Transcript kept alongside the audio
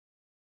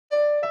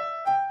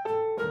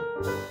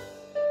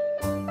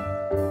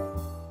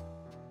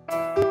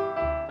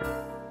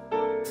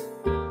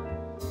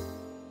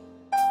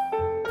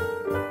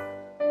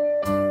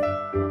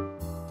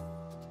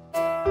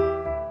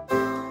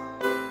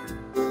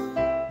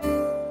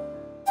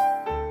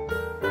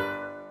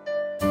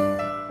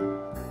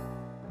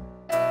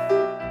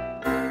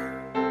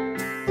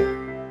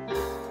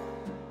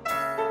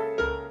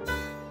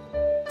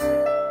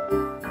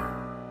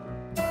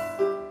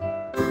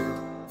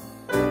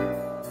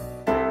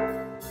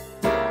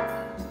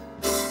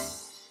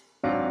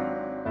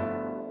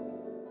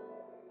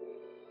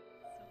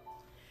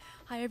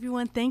Hi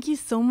everyone, thank you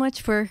so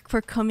much for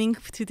coming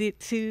to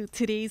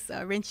today's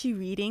Renshi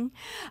reading.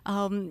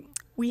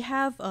 We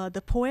have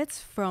the poets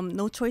from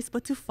No Choice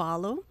But to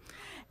Follow.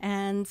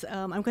 And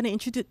I'm going to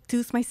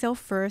introduce myself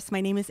first.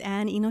 My name is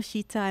Anne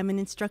Inoshita. I'm an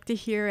instructor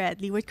here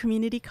at Leeward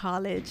Community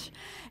College,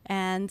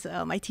 and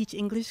I teach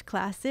English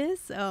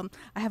classes. I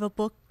have a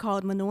book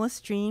called Manoa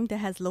Stream that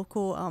has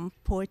local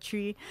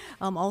poetry.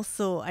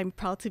 Also, I'm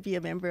proud to be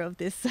a member of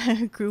this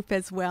group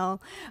as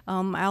well.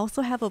 I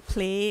also have a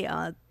play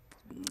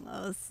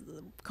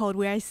called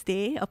Where I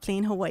Stay, a play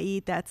in Hawaii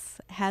that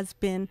has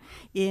been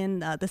in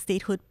the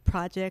Statehood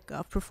Project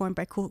performed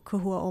by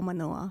Kahua o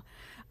Manoa.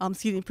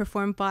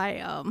 Performed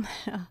by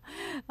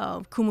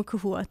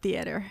Kumakahua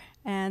Theater.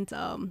 And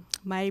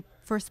my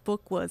first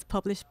book was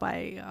published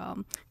by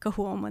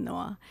Kahua o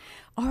Manoa.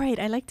 All right,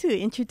 I'd like to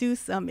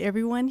introduce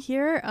everyone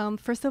here.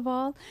 First of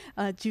all,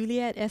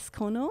 Juliet S.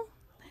 Kono.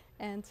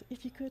 And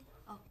if you could,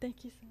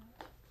 thank you so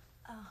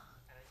much.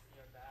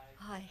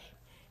 Hi.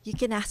 You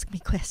can ask me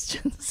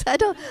questions. I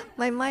don't.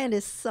 My mind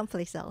is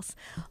someplace else.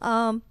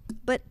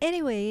 But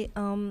anyway,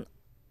 I'm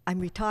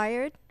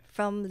retired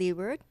from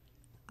Leeward.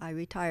 I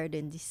retired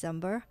in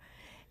December,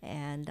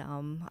 and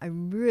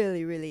I'm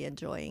really, really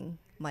enjoying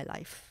my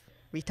life,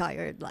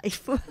 retired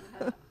life.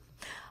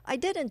 I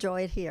did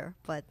enjoy it here,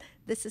 but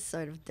this is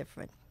sort of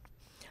different.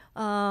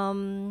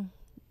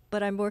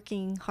 But I'm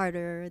working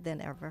harder than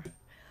ever.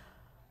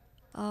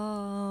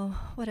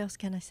 What else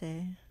can I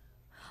say?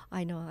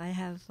 I know I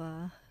have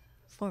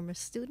former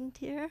student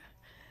here.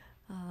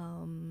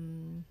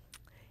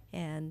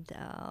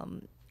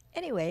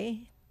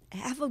 Anyway,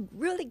 have a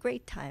really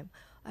great time.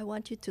 I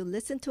want you to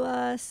listen to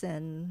us,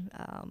 and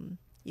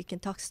you can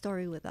talk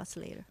story with us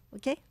later,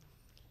 okay?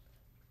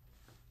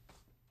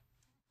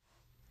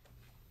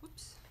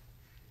 Oops.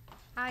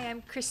 Hi,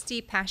 I'm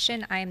Christy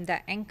Passion. I'm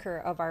the anchor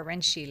of our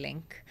Renshi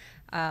link.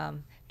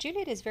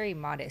 Juliet is very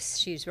modest.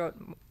 She's wrote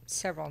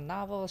several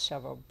novels,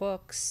 several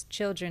books,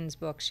 children's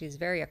books. She's a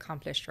very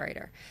accomplished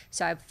writer.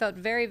 So I felt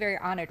very, very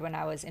honored when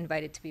I was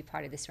invited to be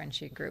part of this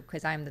Renshi group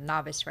because I'm the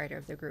novice writer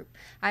of the group.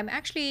 I'm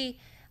actually,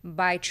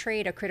 by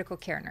trade, a critical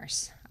care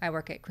nurse. I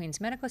work at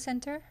Queens Medical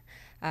Center.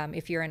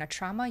 If you're in a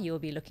trauma, you'll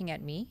be looking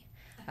at me.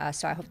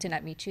 So I hope to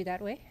not meet you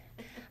that way.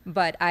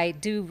 But I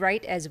do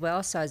write as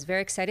well, so I was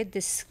very excited.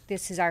 This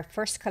is our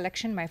first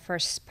collection, my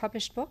first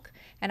published book,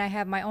 and I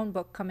have my own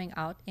book coming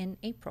out in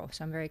April,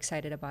 so I'm very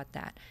excited about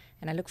that.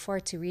 And I look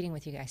forward to reading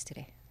with you guys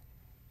today.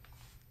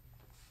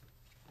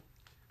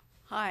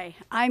 Hi,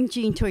 I'm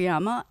Jean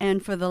Toyama,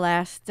 and for the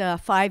last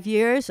 5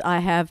 years, I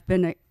have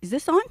been is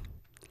this on?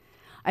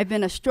 I've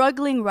been a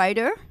struggling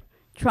writer,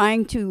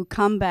 trying to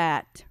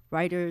combat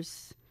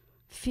writers'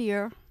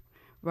 fear,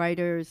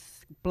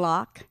 writers'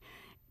 block.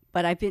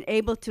 But I've been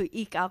able to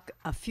eke out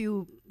a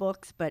few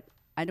books, but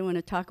I don't want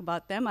to talk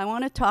about them. I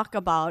want to talk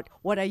about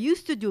what I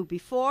used to do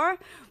before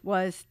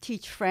was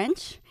teach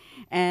French.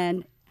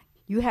 And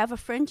you have a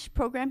French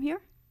program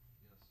here?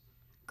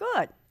 Yes.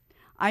 Good.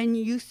 I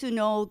used to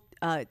know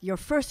your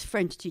first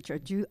French teacher,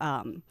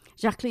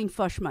 Jacqueline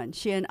Fushman.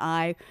 She and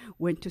I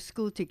went to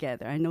school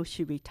together. I know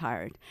she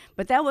retired.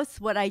 But that was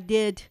what I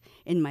did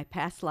in my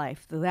past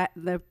life.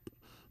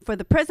 For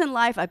the present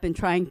life, I've been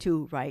trying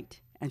to write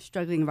and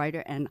struggling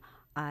writer, and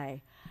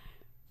I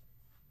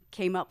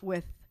came up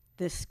with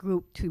this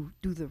group to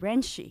do the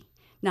Renshi.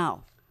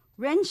 Now,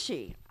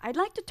 Renshi, I'd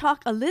like to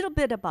talk a little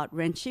bit about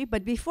Renshi,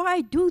 but before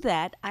I do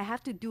that, I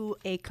have to do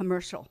a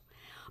commercial.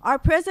 Our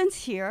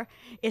presence here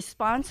is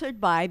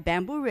sponsored by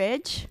Bamboo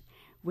Ridge,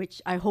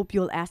 which I hope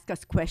you'll ask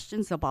us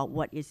questions about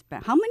what is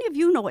How many of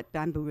you know what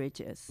Bamboo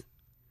Ridge is?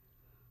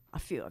 A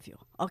few of you.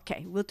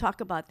 Okay, we'll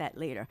talk about that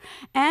later.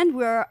 And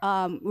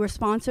we're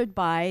sponsored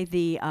by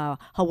the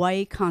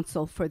Hawaii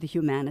Council for the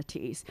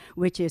Humanities,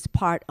 which is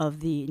part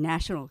of the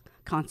National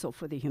Council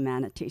for the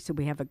Humanities. So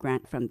we have a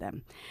grant from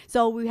them.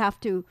 So we have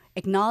to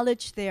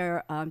acknowledge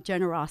their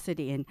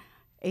generosity in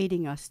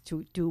aiding us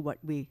to do what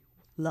we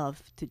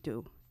love to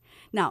do.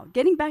 Now,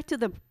 getting back to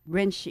the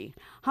Renshi.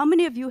 How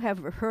many of you have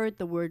heard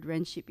the word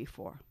Renshi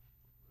before?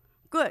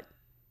 Good.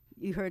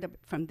 You heard of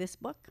it from this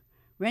book?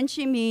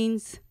 Renshi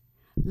means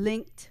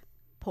linked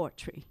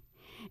poetry.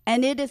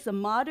 And it is a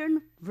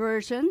modern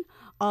version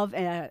of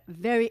a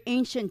very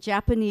ancient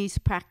Japanese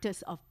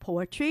practice of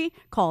poetry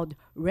called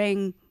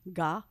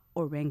renga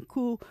or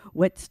renku,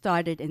 which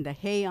started in the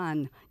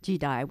Heian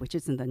Jidai, which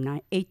is in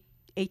the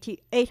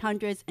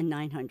 800s and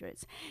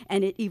 900s.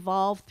 And it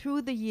evolved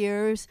through the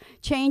years,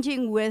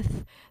 changing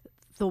with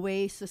the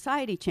way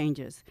society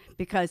changes,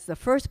 because the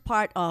first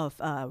part of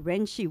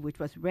Renshi, which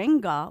was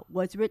Renga,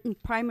 was written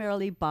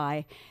primarily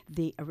by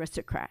the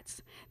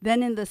aristocrats.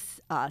 Then in the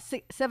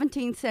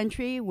 17th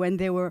century, when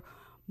there were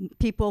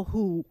people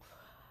who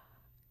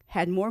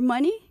had more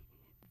money,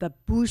 the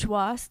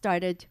bourgeois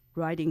started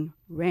writing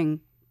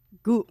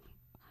Rengu,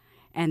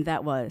 and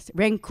that was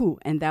Renku,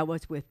 and that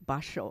was with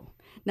Basho.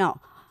 Now,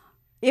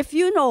 if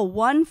you know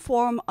one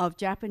form of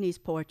Japanese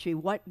poetry,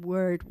 what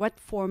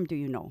form do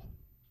you know?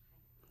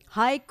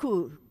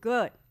 Haiku,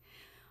 good.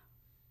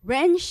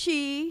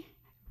 Renshi,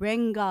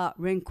 Renga,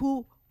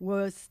 Renku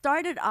was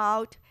started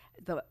out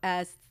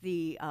as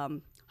the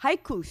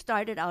haiku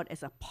started out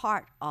as a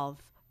part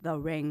of the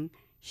renga.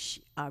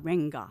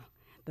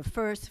 The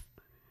first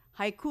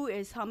haiku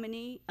is how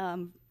many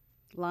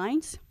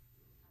lines?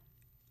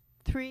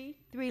 Three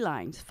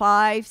lines.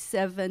 5,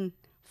 7,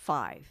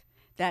 5.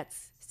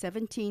 That's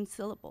 17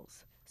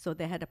 syllables. So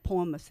they had a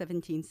poem of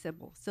 17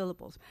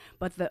 syllables.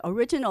 But the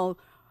original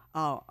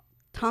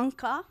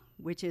tanka,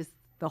 which is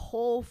the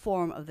whole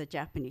form of the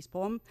Japanese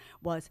poem,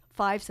 was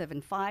 5,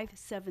 7, 5,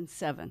 7,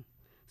 7.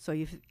 So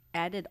you've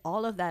added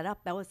all of that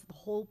up. That was the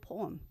whole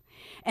poem.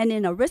 And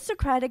in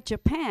aristocratic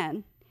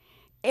Japan,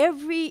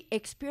 every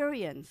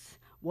experience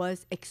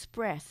was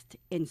expressed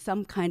in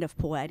some kind of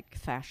poetic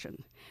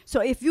fashion.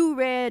 So have you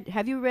read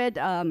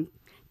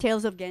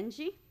Tales of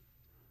Genji?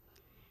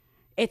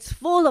 It's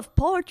full of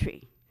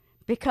poetry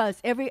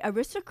because every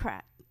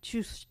aristocrat,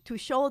 to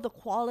show the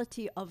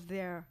quality of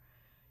their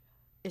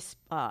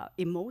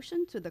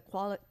emotion,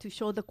 to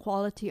show the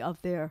quality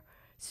of their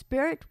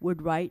spirit,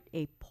 would write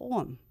a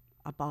poem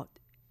about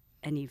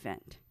an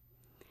event.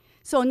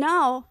 So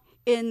now,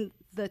 in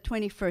the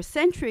 21st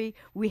century,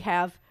 we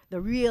have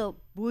the real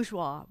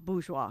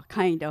bourgeois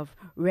kind of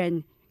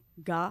renshi.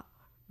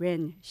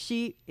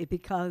 It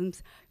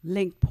becomes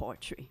link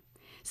poetry.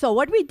 So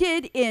what we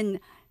did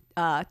in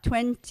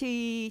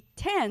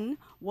 2010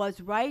 was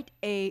write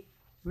a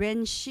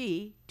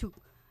renshi to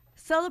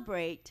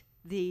celebrate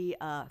the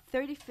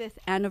 35th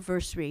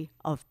anniversary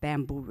of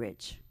Bamboo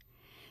Ridge.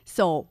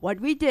 So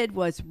what we did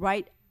was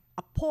write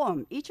a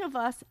poem, each of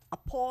us a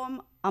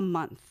poem a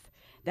month.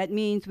 That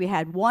means we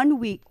had 1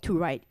 week to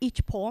write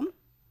each poem.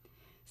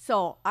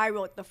 So I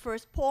wrote the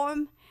first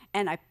poem,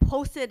 and I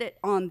posted it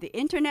on the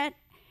internet,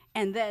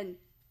 and then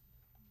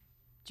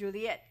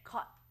Juliet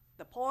caught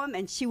the poem,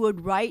 and she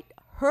would write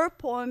her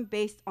poem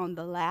based on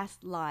the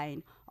last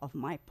line of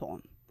my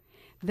poem.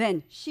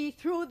 Then she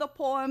threw the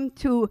poem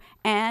to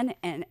Anne,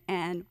 and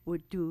Anne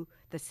would do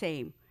the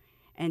same.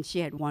 And she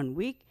had 1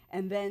 week,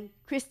 and then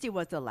Christy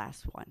was the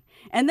last one.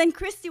 And then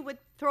Christy would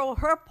throw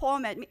her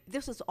poem at me.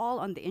 This was all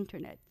on the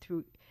internet,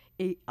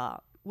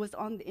 was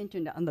on the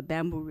internet on the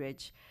Bamboo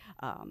Ridge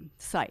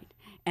site.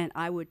 And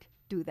I would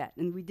do that.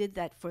 And we did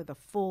that for the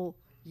full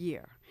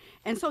year.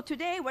 And so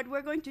today what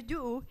we're going to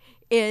do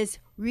is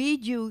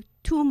read you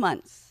 2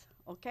 months,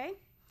 okay?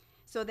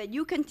 So that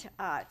you can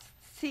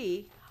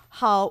see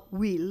how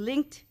we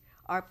linked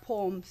our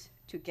poems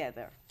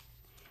together.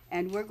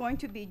 And we're going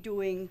to be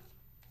doing,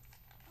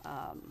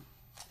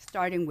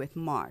 starting with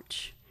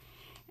March.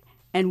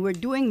 And we're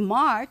doing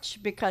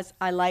March because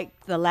I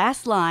like the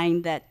last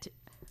line that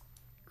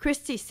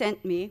Christy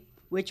sent me,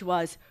 which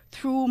was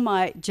through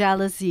my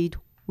jalousied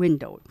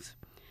windows.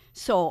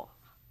 So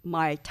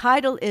my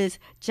title is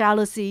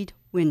Jalousied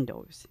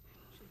Windows.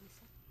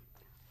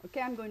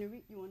 Okay, I'm going to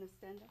read. You want to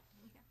stand up?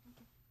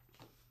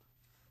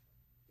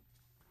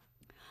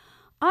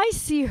 I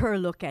see her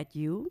look at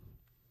you.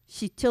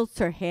 She tilts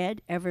her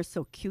head ever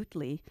so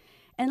cutely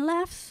and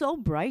laughs so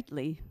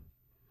brightly.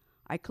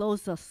 I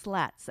close the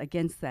slats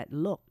against that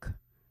look,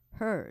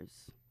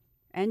 hers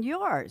and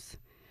yours.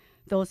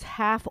 Those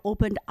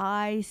half-opened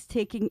eyes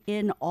taking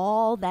in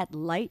all that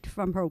light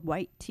from her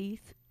white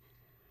teeth.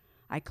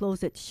 I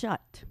close it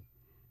shut,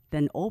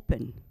 then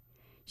open.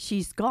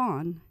 She's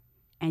gone,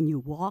 and you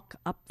walk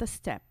up the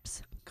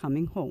steps,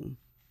 coming home.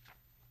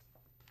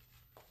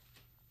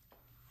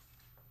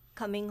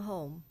 Coming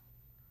home.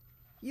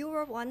 You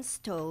were once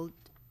told,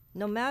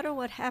 no matter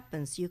what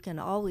happens, you can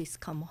always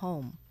come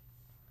home.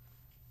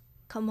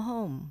 Come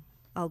home,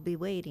 I'll be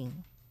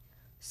waiting.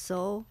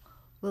 So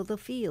will the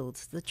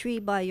fields, the tree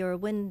by your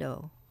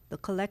window, the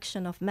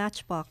collection of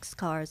matchbox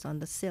cars on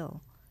the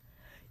sill.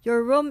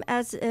 Your room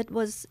is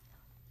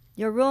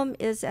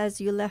as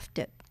you left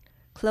it.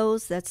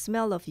 Clothes that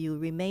smell of you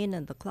remain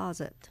in the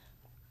closet.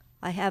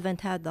 I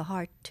haven't had the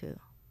heart to.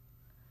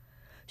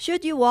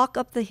 Should you walk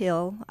up the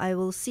hill, I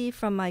will see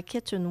from my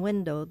kitchen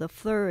window the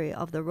flurry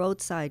of the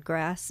roadside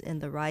grass in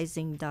the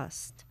rising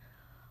dust.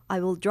 I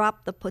will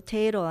drop the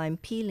potato I'm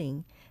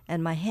peeling,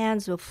 and my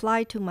hands will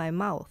fly to my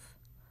mouth.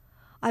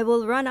 I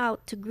will run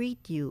out to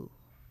greet you,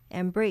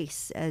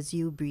 embrace as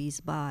you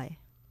breeze by.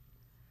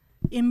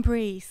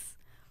 Embrace.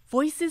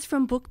 Voices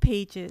from book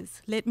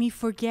pages, let me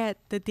forget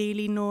the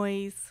daily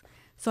noise.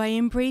 So I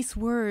embrace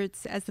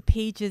words as the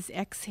pages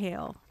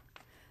exhale.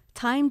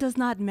 Time does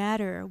not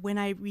matter when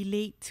I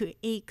relate to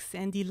aches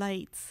and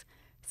delights.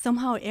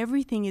 Somehow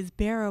everything is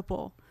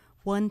bearable,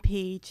 one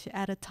page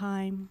at a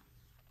time.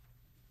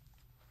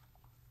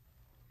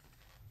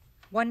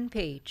 One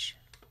page.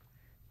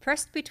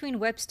 Pressed between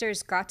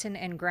Webster's Gotten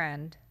and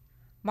Grand,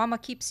 Mama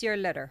keeps your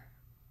letter.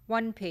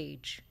 One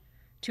page.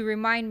 To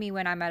remind me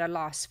when I'm at a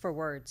loss for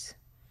words.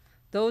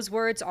 Those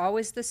words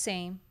always the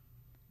same.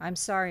 I'm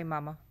sorry,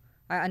 Mama.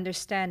 I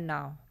understand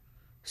now.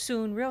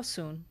 Soon, real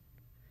soon.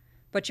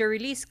 But your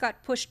release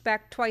got pushed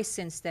back twice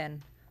since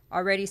then,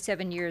 already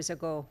 7 years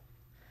ago.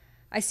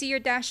 I see your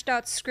dashed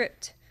out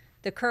script,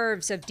 the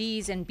curves of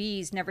D's and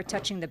B's never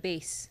touching the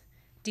base.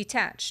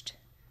 Detached.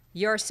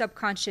 Your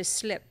subconscious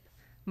slip,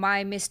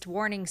 my missed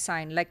warning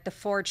sign like the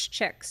forged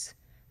checks.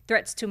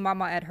 Threats to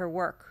Mama at her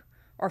work.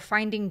 or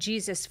finding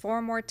Jesus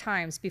 4 more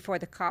times before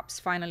the cops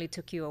finally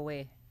took you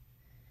away.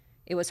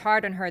 It was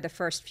hard on her the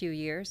first few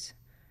years.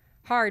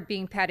 Hard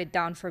being patted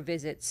down for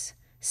visits,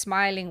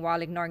 smiling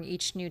while ignoring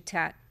each new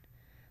tat.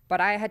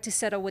 But I had to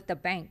settle with the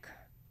bank,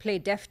 play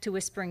deaf to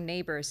whispering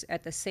neighbors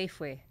at the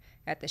Safeway,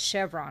 at the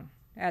Chevron,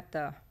 at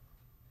the...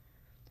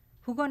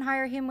 Who gonna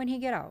hire him when he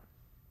get out?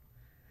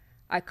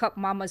 I cup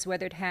Mama's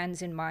weathered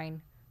hands in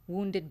mine,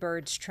 wounded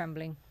birds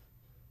trembling.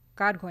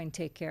 God going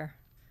take care.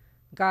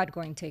 God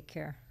going take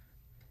care.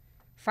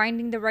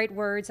 Finding the right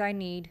words I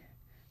need,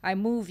 I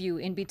move you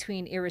in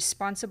between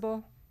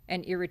irresponsible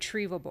and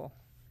irretrievable.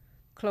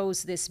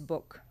 Close this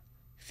book,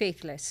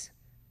 faithless,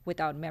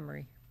 without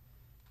memory.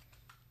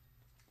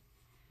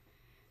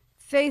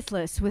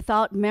 Faithless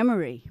without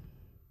memory.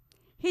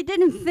 He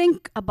didn't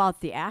think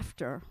about the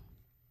after,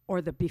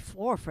 or the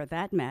before for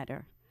that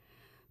matter.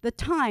 The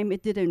time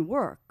it didn't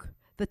work,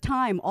 the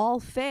time all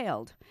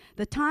failed,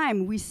 the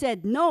time we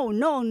said no,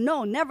 no,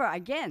 no, never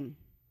again.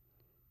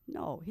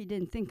 No, he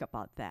didn't think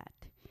about that.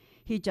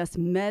 He just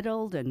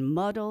meddled and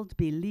muddled,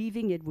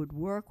 believing it would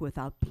work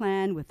without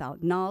plan,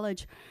 without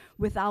knowledge,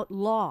 without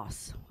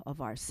loss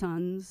of our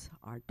sons,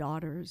 our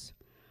daughters,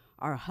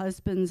 our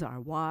husbands, our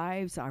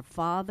wives, our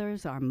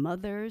fathers, our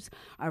mothers,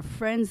 our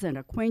friends and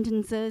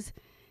acquaintances,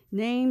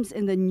 names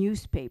in the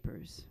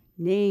newspapers,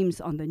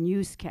 names on the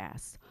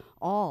newscasts,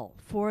 all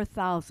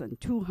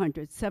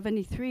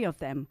 4,273 of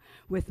them,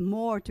 with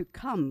more to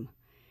come,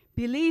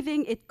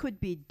 believing it could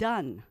be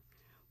done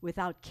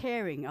without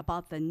caring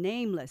about the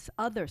nameless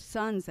other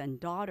sons and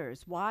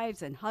daughters,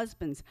 wives and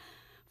husbands,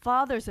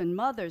 fathers and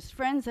mothers,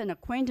 friends and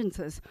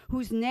acquaintances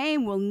whose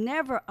name will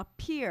never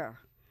appear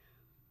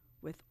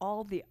with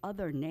all the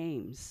other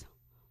names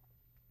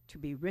to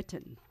be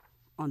written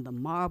on the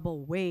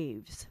marble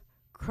waves,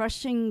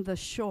 crushing the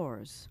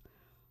shores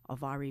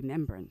of our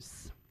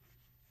remembrance.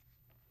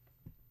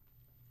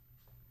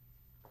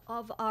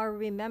 Of our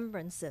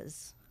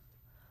remembrances.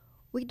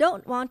 We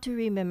don't want to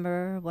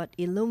remember what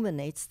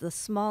illuminates the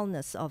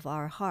smallness of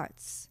our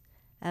hearts,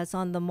 as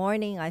on the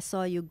morning I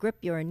saw you grip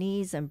your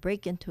knees and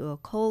break into a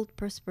cold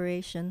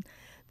perspiration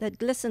that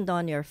glistened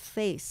on your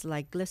face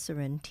like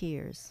glycerin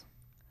tears.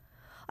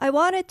 I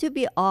wanted to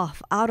be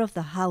off out of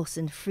the house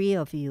and free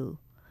of you,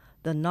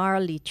 the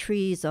gnarly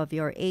trees of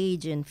your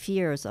age and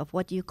fears of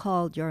what you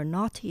called your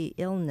naughty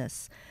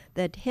illness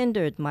that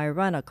hindered my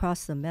run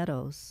across the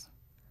meadows.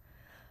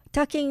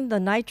 Tucking the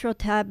nitro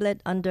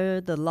tablet under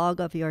the log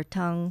of your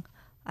tongue,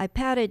 I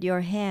patted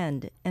your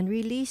hand and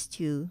released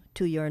you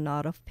to your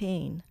knot of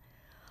pain.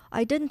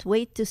 I didn't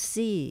wait to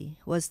see,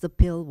 was the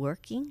pill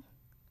working?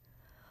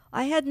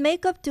 I had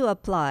makeup to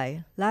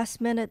apply,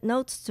 last-minute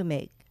notes to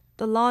make,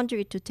 the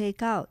laundry to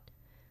take out.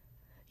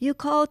 You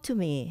called to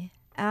me,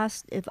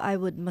 asked if I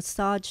would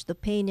massage the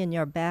pain in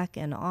your back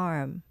and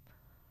arm.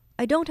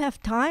 I don't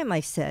have time,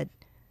 I said,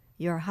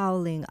 your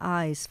howling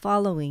eyes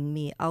following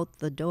me out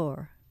the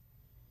door.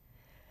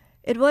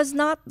 It was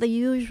not the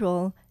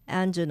usual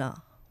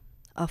angina,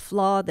 a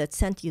flaw that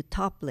sent you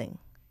toppling.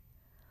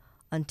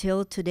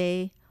 Until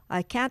today,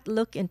 I can't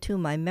look into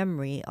my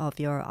memory of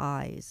your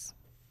eyes.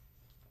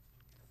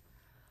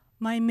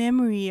 My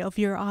memory of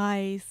your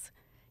eyes.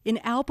 In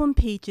album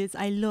pages,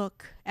 I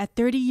look at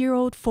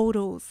 30-year-old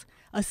photos,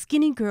 a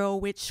skinny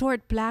girl with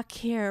short black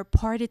hair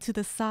parted to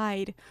the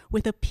side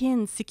with a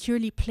pin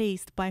securely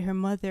placed by her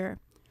mother.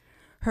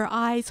 Her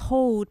eyes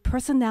hold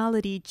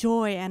personality,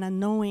 joy, and a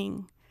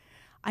knowing.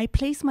 I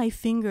place my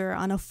finger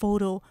on a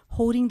photo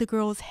holding the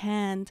girl's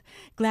hand,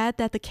 glad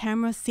that the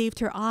camera saved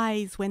her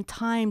eyes when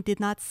time did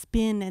not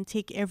spin and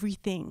take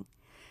everything.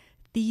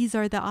 These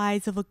are the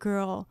eyes of a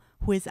girl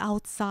who is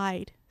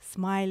outside,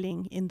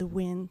 smiling in the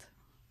wind.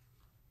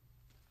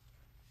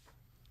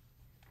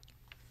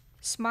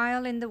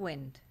 Smile in the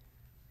wind.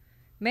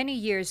 Many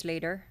years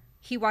later,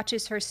 he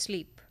watches her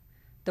sleep,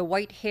 the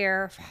white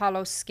hair,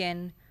 hollow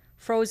skin,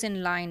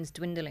 frozen lines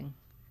dwindling.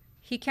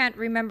 He can't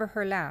remember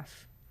her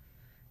laugh.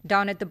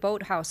 Down at the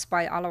boathouse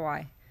by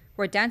Alawai,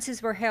 where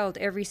dances were held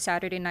every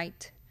Saturday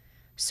night.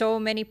 So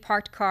many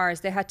parked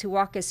cars they had to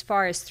walk as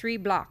far as 3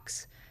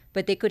 blocks,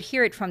 but they could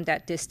hear it from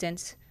that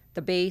distance,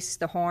 the bass,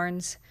 the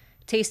horns,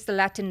 taste the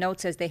Latin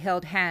notes as they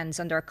held hands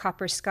under a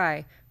copper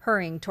sky,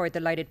 hurrying toward the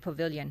lighted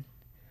pavilion.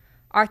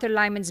 Arthur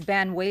Lyman's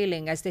band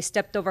wailing as they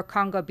stepped over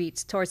conga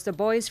beats towards the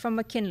boys from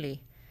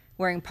McKinley,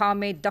 wearing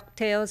pomade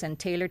ducktails and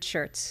tailored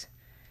shirts.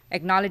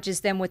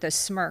 Acknowledges them with a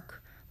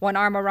smirk, one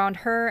arm around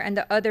her and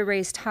the other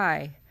raised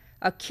high,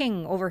 a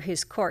king over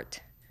his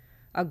court.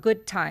 A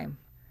good time,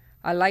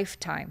 a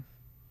lifetime.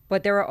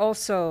 But there are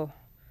also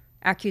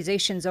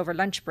accusations over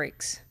lunch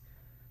breaks.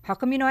 How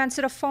come you no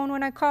answer the phone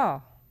when I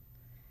call?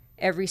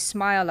 Every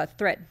smile a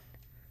threat.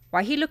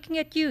 Why he looking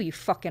at you, you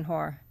fucking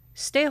whore?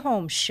 Stay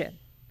home, shit.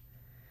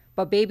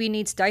 But baby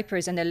needs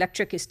diapers and the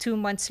electric is 2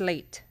 months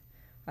late.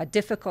 A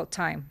difficult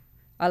time,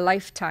 a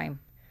lifetime,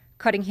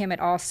 cutting him at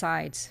all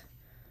sides.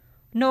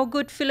 No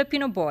good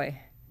Filipino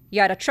boy.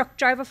 Yeah, the truck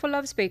driver for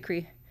Love's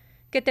Bakery.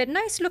 Get that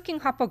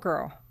nice-looking hopper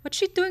girl. What's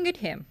she doing at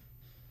him?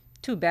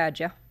 Too bad,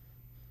 yeah.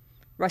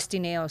 Rusty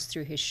nails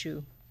through his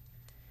shoe.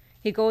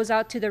 He goes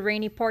out to the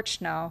rainy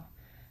porch now,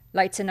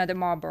 lights another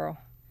Marlboro,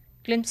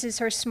 glimpses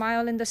her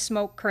smile in the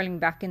smoke curling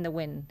back in the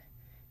wind,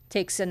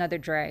 takes another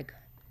drag,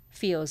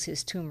 feels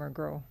his tumor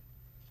grow.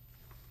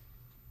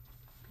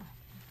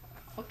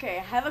 Okay,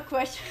 I have a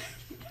question.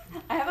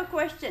 I have a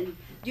question.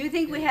 Do you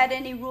think we had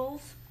any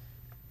rules?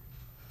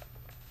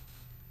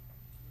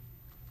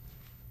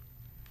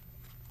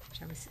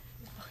 Shall we see?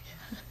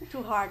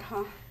 Too hard,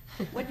 huh?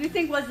 What do you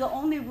think was the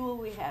only rule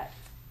we had?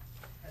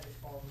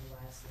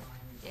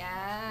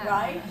 Yeah.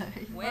 Right?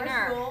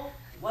 Winner. First rule.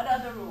 What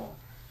other rule?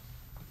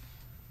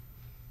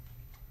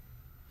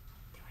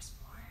 There was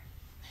more.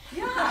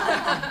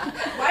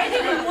 Yeah. Write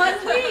it in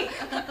 1 week.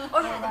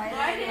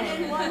 Write it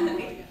in 1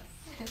 week.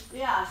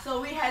 Yeah,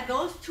 so we had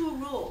those 2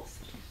 rules.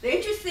 The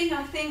interesting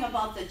thing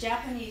about the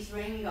Japanese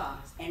renga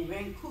and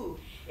renku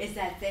is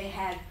that they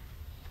had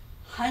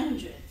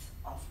hundreds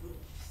of rules.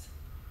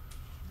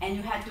 And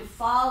you had to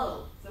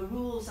follow the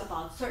rules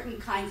about certain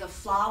kinds of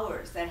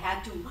flowers that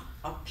had to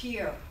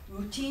appear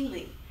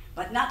routinely,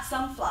 but not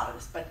some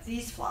flowers, but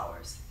these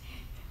flowers.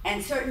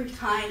 And certain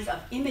kinds of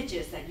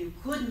images that you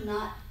could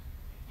not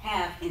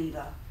have in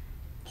the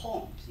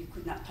poems. You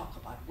could not talk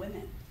about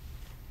women.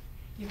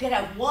 You could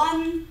have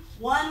one,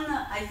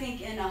 I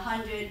think, in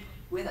 100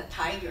 with a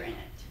tiger in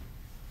it.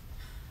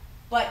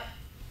 But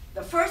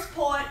the first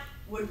poet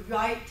would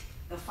write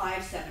the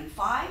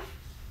 575.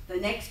 The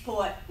next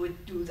poet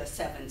would do the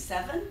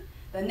 77.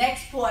 The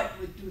next poet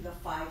would do the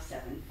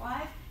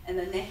 575. And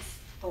the next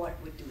poet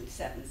would do the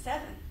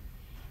 77.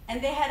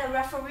 And they had a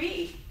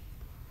referee.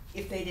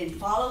 If they didn't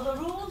follow the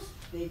rules,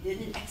 they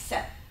didn't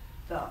accept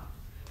the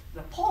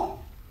poem.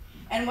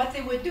 And what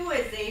they would do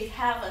is they'd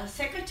have a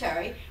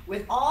secretary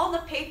with all the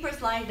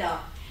papers lined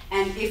up.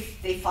 And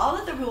if they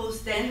followed the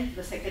rules, then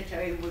the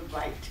secretary would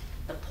write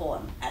the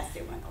poem as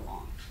they went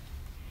along.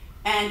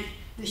 And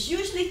this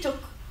usually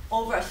took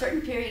over a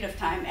certain period of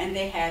time, and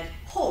they had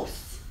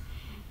hosts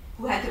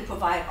who had to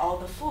provide all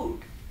the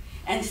food.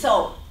 And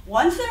so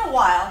once in a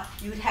while,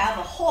 you'd have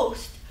a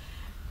host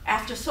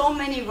after so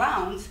many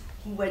rounds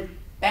who went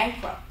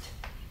bankrupt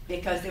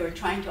because they were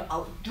trying to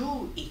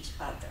outdo each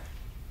other.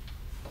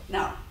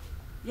 Now,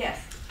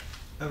 yes?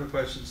 I have a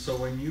question. So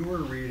when you were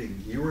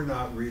reading, you were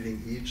not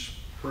reading each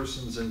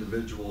person's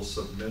individual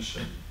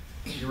submission.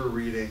 You were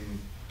reading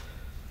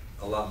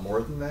a lot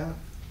more than that?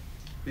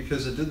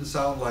 Because it didn't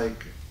sound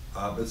like,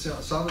 it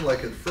sounded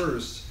like at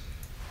first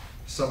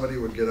somebody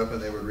would get up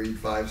and they would read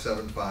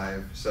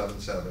 575,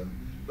 77,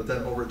 but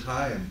then over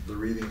time the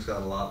readings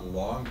got a lot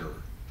longer.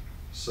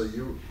 So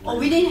you. Oh,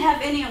 we didn't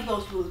have any of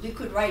those rules. You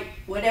could write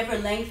whatever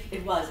length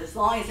it was, as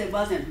long as it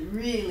wasn't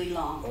really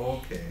long.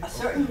 Okay. A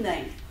certain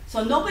length.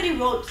 So nobody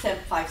wrote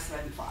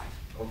 575.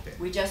 Okay.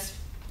 We just,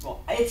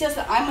 well, it's just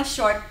that I'm a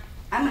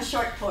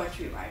short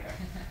poetry writer.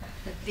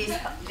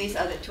 These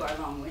other 2 are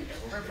long-winded.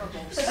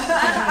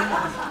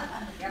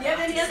 You have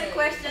any other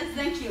questions?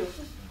 Thank you.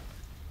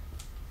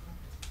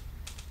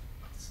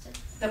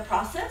 The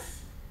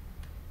process?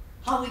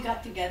 How we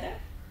got together?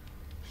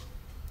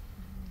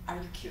 Are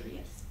you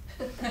curious?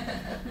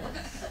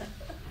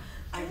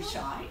 Are you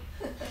shy?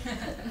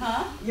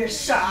 Huh? You're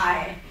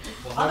shy.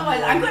 Well,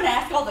 Otherwise, I'm going to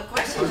ask all the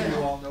questions. How do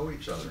you all know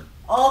each other?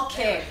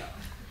 Okay.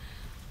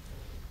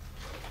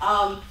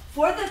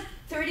 For the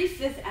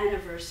 35th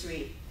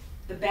anniversary,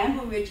 the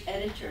Bamboo Ridge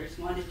editors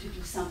wanted to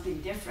do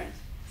something different,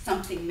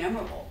 something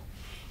memorable.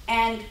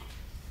 And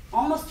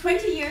almost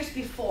 20 years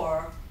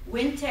before,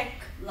 Wintek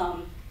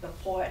Lum, the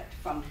poet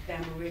from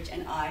Bamboo Ridge,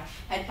 and I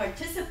had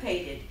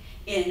participated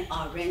in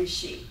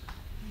Renshi.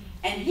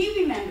 And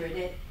he remembered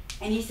it,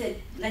 and he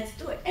said, let's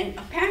do it. And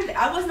apparently,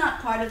 I was not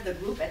part of the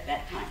group at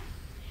that time.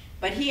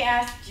 But he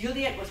asked,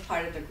 Juliet was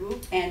part of the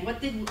group, and what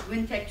did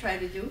Wintek try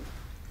to do?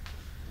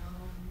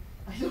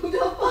 I don't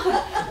know.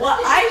 Well,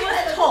 I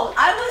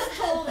was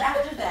told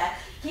after that,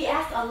 he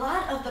asked a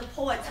lot of the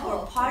poets who were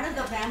part of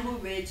the Bamboo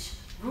Ridge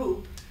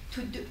group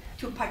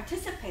to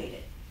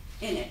participate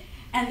in it.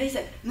 And they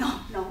said,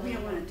 no, we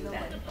don't want to do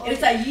that. It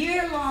was a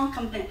year-long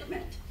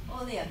commitment.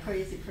 Only a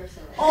crazy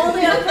person. Right?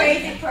 Only a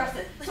crazy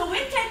person. So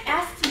Wintek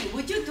asked me,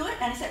 would you do it?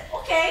 And I said,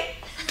 okay.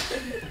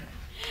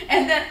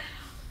 And then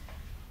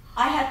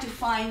I had to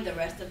find the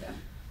rest of them.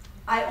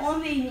 I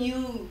only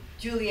knew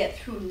Juliet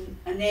through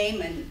a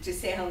name and to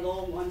say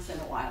hello once in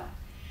a while.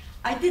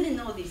 I didn't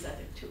know these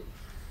other 2.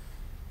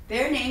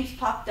 Their names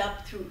popped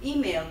up through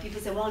email.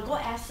 People said, well, go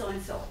ask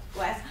so-and-so.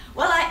 Go ask.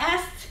 Well, I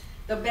asked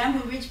the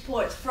Bamboo Ridge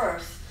poets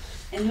first,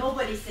 and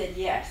nobody said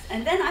yes.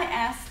 And then I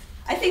asked,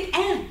 I think,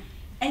 Anne.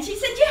 And she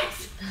said,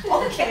 yes.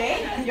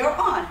 Okay, you're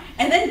on.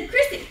 And then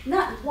Christy,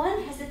 not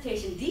one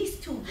hesitation. These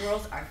 2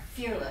 girls are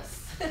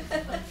fearless.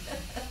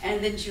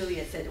 And then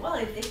Julia said, well,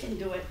 if they can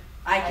do it,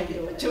 I can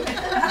do it too.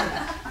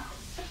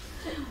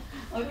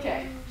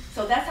 Okay,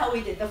 so that's how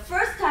we did. The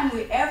first time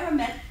we ever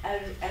met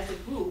as a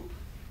group,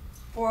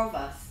 4 of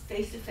us,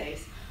 face to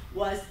face,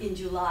 was in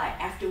July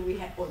after we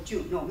had, or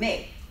June, no,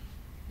 May.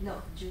 No,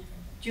 June.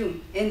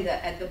 June,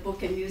 at the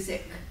Book and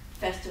Music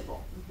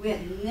Festival. We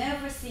had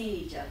never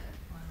seen each other.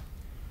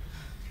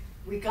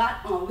 We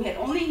had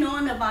only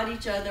known about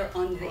each other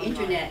on the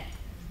internet.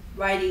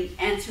 writing,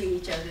 answering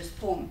each other's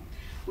poem.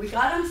 We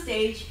got on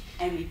stage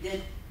and we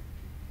did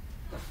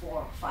the 4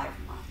 or 5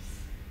 months.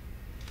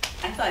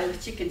 I thought it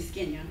was chicken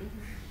skin, you know?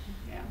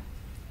 Yeah.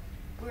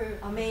 We're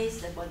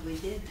amazed at what we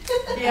did.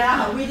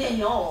 Yeah, we didn't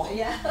know.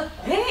 Yeah.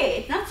 Hey,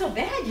 it's not so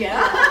bad,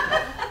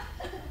 yeah.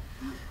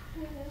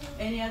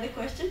 Any other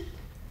question?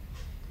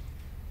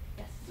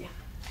 Yes, yeah.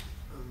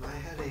 I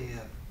had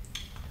a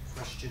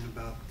question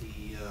about the,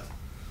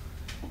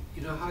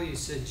 you know how you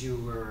said you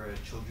were a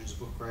children's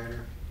book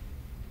writer?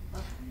 Oh,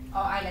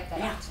 I left that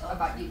Yeah. out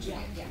about you,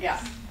 Juliet. Yeah.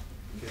 Yeah.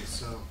 Okay,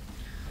 so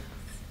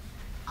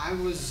I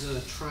was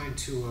trying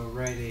to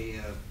write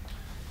a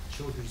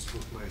children's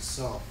book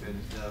myself, and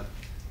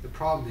the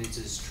problem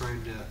is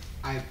trying to,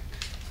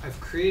 I've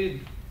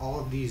created all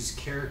of these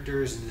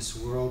characters in this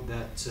world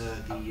that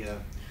the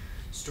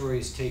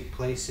stories take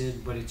place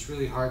in, but it's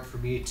really hard for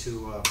me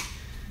to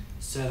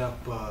set up,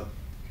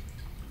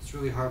 it's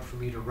really hard for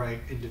me to write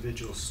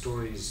individual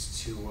stories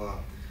to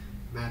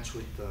match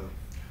with the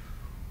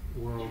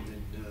world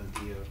and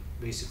the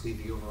basically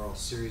the overall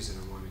series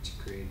that I wanted to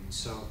create. And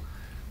so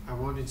I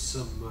wanted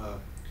some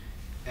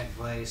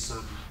advice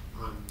on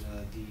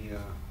the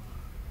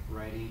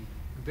writing.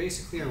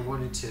 Basically, I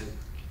wanted to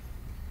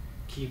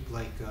keep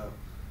like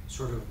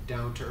sort of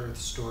down-to-earth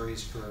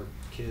stories for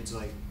kids,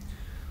 like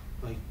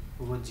the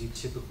ones you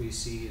typically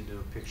see in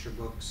picture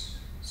books.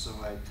 So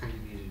I kind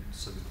of needed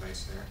some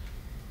advice there.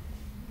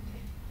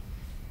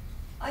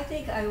 I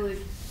think I would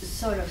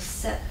sort of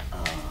set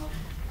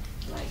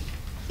like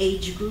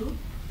age group.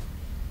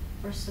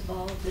 First of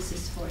all, this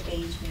is for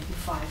age maybe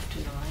 5 to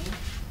 9,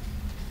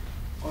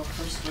 or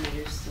first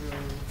graders through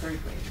third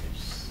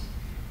graders.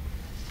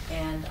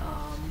 And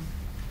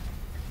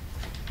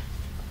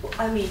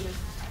I mean,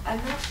 I'm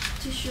not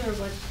too sure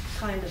what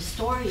kind of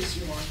stories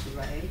you want to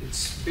write.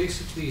 It's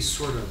basically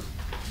sort of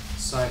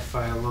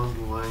sci-fi along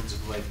the lines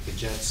of like the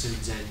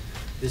Jetsons and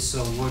this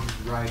one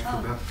ride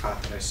from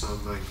Epcot that I saw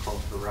online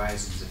called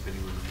Horizons, if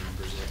anyone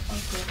remembers it.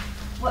 Okay.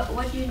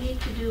 What you need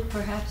to do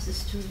perhaps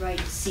is to write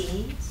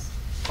scenes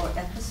or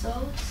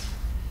episodes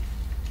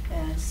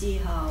and see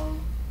how,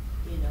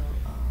 you know,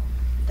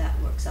 that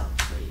works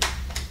out for you.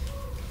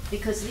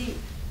 Because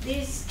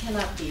these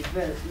cannot be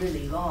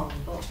really long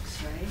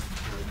books, right?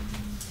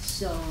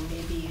 So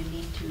maybe you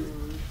need to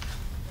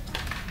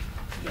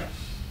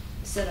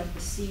set up a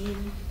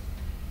scene,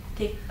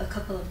 take a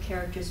couple of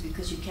characters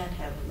because you can't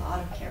have a lot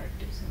of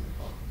characters in the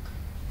book.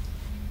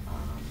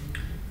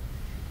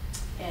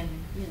 And,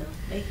 you know,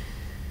 make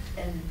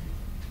and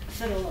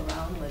fiddle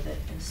around with it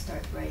and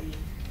start writing,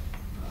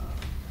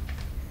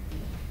 you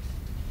know,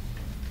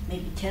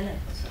 maybe 10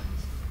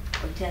 episodes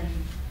or 10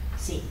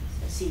 scenes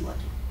and see what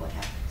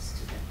happens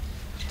to them.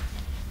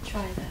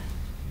 Try that.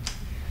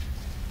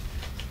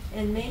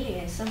 And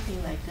mainly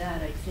something like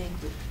that, I think,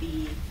 would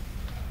be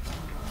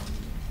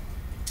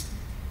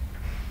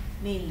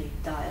mainly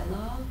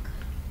dialogue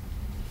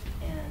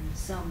and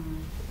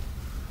some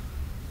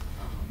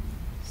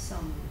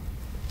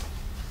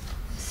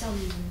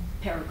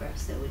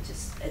paragraphs that would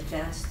just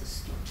advance the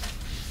story.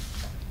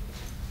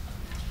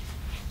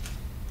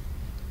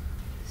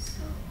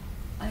 So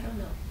I don't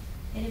know.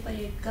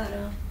 Anybody got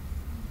a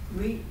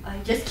read? I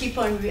Just keep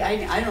on reading.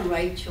 I don't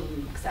write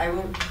children books. I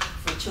wrote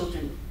for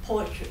children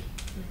poetry.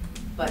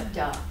 But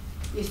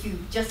if you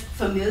just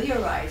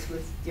familiarize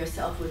with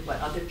yourself with what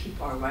other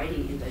people are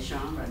writing in the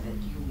genre that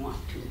you want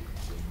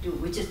to do,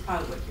 which is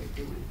probably what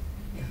you're doing,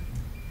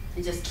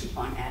 and just keep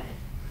on at it.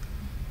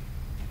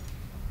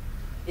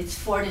 It's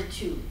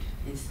fortitude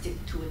and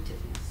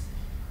stick-to-itiveness.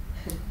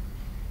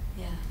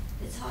 Yeah,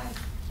 it's hard.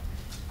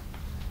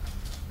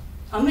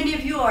 How many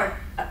of you are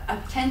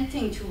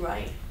attempting to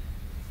write?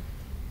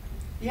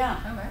 Yeah,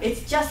 Okay.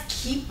 it's just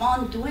keep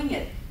on doing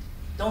it.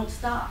 Don't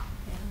stop,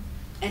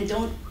 Yeah. and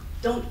don't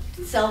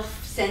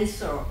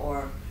self-censor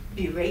or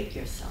berate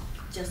yourself.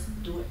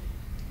 Just do it.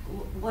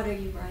 What are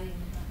you writing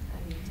about?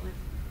 I mean, what?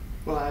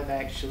 Well, I've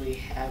actually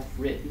have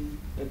written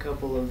a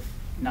couple of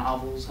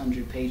novels,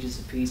 100 pages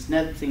apiece.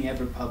 Nothing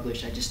ever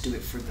published. I just do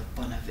it for the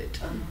fun of it.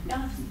 Yeah,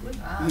 that's good.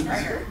 Wow, That's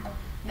writer. good.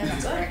 Yeah,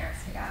 that's Good. writer.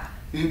 Yeah.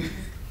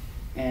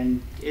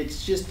 And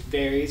it's just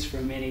varies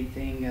from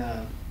anything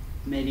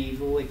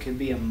medieval. It could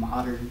be a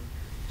modern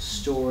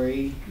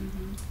story.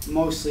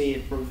 Mostly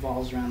it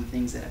revolves around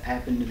things that have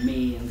happened to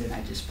me, and then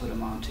I just put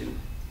them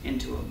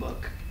into a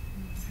book.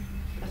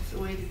 That's the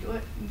way to do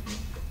it.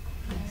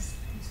 Yes,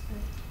 that's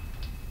good.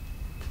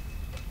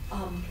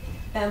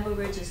 Bamboo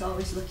Ridge is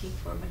always looking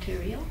for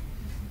material,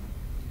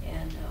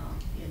 and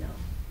you know,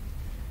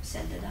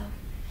 send it out.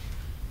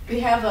 We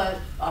have a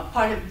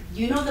part of,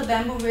 you know the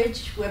Bamboo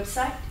Ridge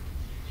website?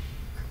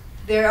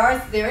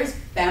 There is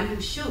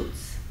bamboo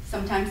shoots.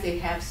 Sometimes they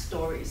have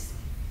stories.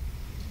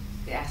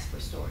 They ask for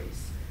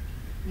stories.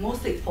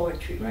 Mostly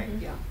poetry, right?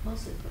 Yeah.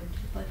 Mostly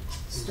poetry, but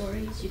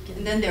stories you can.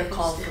 And then they're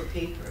called post for it.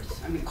 papers.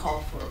 I mean,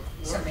 called for work.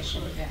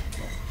 Submission. Yeah.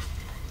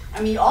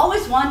 I mean, you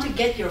always want to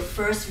get your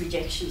first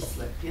rejection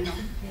slip, you know?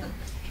 Yeah.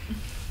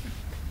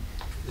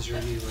 Is there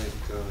any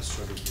like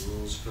sort of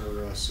rules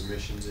for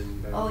submissions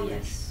in Bamboo Oh Ridge?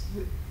 yes.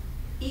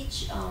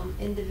 Each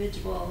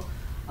individual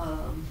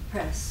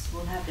press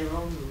will have their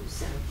own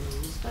set of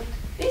rules, but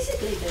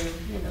basically they're,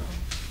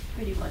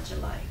 pretty much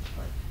alike,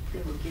 but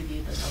they will give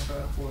you the number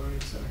of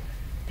words or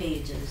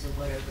pages or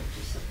whatever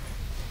to submit.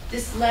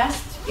 This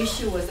last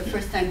issue was the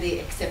first time they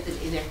accepted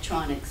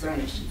electronic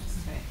submissions.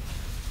 Right.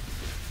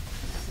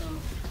 So,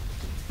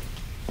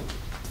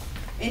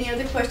 Any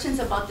other questions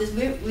about this?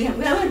 We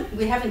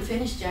haven't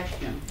finished yet.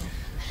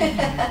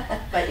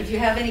 But if you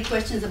have any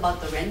questions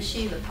about the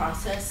Renshi, the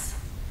process,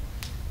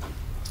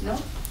 no?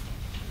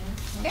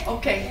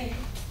 Okay.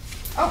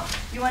 Oh,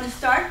 you want to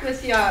start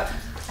with your?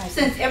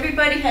 Since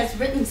everybody has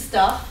written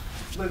stuff,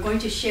 we're going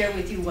to share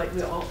with you what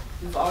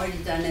we've already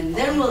done, and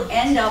then we'll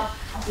end up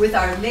with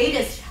our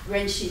latest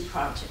Renshi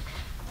project.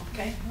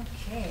 Okay.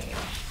 Okay.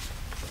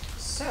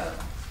 So,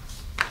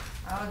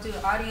 I'll do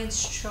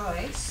audience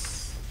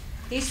choice.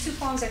 These two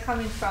poems are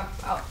coming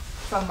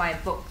from my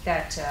book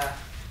that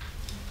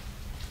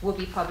will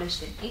be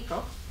published in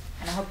April.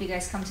 And I hope you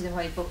guys come to the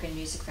Hawaii Book and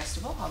Music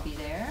Festival. I'll be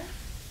there.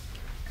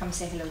 Come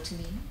say hello to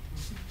me.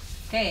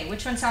 Okay,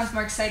 which one sounds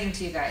more exciting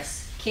to you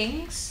guys?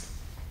 Kings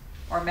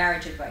or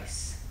marriage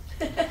advice?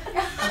 Marriage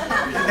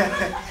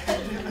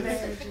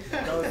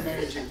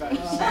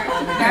advice.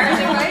 Marriage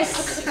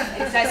advice?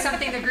 Is that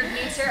something the group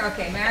needs here?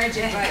 Okay, marriage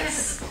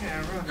advice.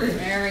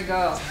 There we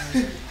go.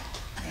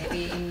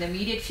 Maybe in the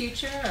immediate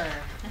future or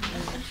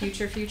in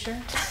the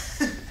future?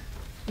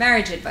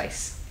 Marriage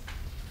advice.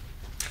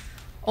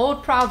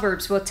 Old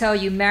proverbs will tell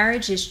you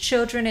marriage is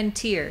children and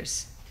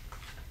tears.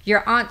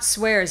 Your aunt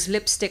swears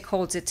lipstick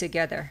holds it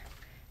together,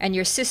 and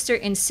your sister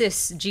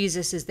insists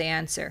Jesus is the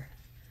answer.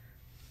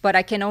 But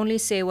I can only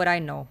say what I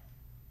know.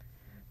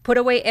 Put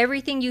away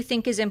everything you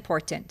think is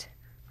important.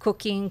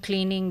 Cooking,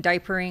 cleaning,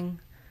 diapering.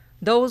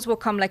 Those will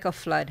come like a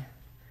flood.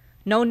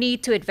 No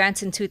need to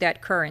advance into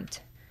that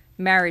current.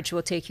 Marriage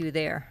will take you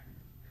there.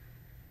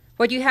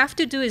 What you have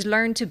to do is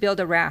learn to build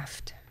a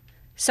raft,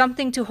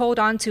 something to hold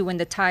on to when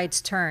the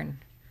tides turn.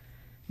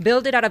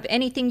 Build it out of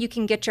anything you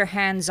can get your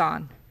hands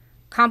on.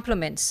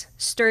 Compliments,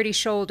 sturdy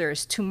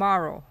shoulders,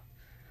 tomorrow.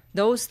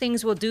 Those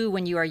things will do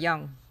when you are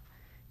young.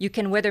 You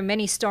can weather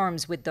many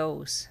storms with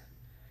those.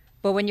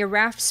 But when your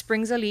raft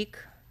springs a leak,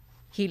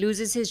 he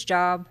loses his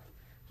job,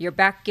 your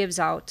back gives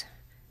out,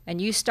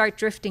 and you start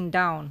drifting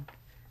down,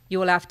 you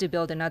will have to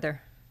build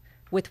another,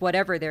 with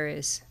whatever there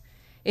is.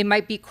 It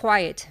might be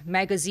quiet,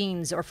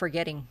 magazines, or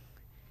forgetting.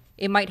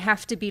 It might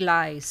have to be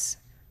lies.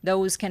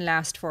 Those can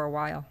last for a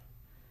while.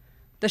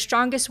 The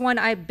strongest one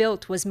I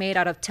built was made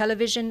out of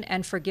television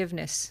and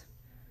forgiveness.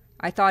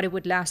 I thought it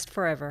would last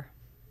forever.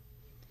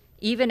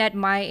 Even at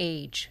my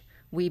age,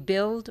 we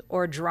build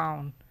or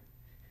drown.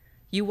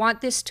 You want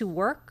this to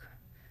work?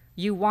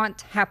 You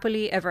want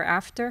happily ever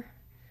after?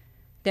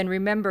 Then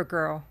remember,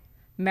 girl,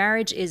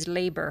 marriage is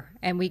labor,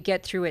 and we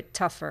get through it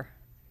tougher,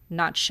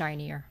 not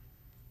shinier.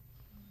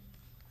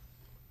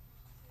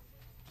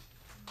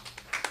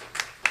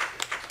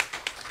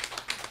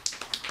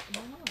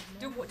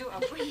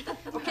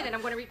 Okay, then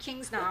I'm going to read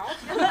Kings now.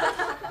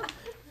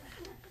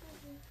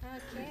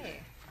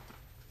 Okay.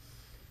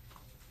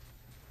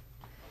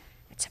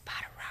 It's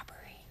about a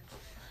robbery.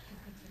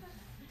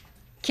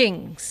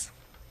 Kings.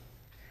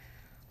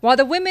 While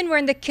the women were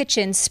in the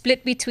kitchen,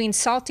 split between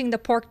salting the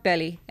pork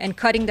belly and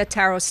cutting the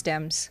taro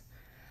stems,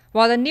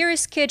 while the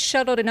nearest kid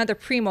shuttled another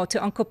primo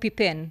to Uncle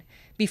Pipin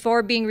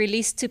before being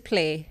released to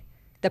play,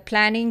 the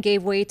planning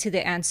gave way to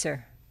the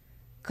answer: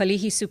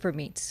 Kalihi super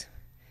meats.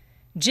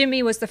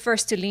 Jimmy was the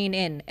first to lean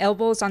in,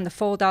 elbows on the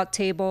fold-out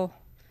table.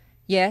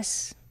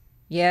 Yes,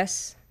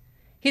 yes.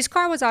 His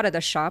car was out of the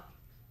shop.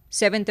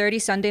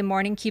 7:30 Sunday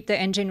morning, keep the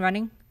engine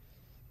running.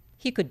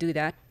 He could do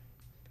that.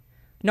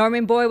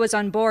 Norman Boy was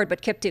on board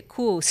but kept it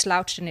cool,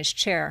 slouched in his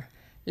chair,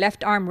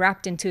 left arm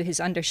wrapped into his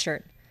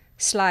undershirt,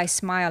 sly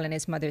smile in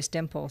his mother's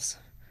dimples.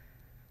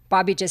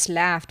 Bobby just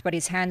laughed, but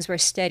his hands were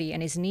steady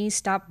and his knees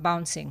stopped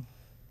bouncing.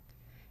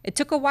 It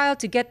took a while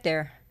to get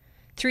there.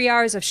 3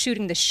 hours of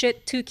shooting the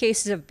shit, 2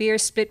 cases of beer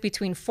split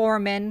between 4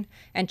 men,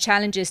 and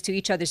challenges to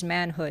each other's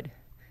manhood.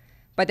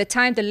 By the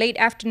time the late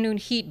afternoon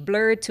heat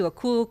blurred to a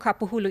cool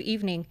Kapuhulu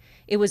evening,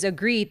 it was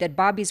agreed that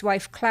Bobby's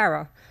wife,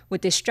 Clara, would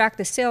distract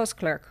the sales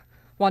clerk,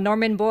 while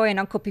Norman Boy and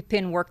Uncle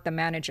Pipin worked the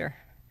manager.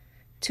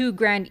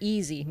 $2,000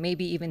 easy,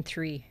 maybe even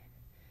 3.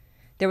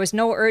 There was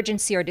no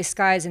urgency or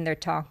disguise in their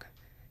talk,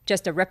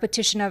 just a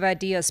repetition of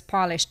ideas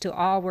polished till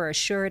all were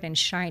assured and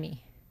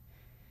shiny.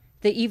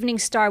 The evening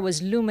star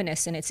was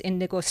luminous in its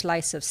indigo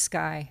slice of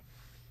sky.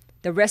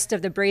 The rest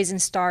of the brazen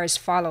stars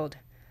followed,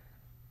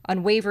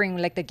 unwavering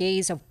like the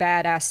gaze of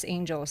badass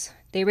angels.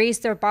 They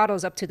raised their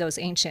bottles up to those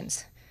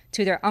ancients,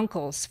 to their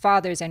uncles,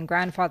 fathers, and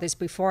grandfathers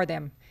before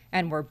them,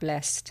 and were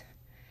blessed.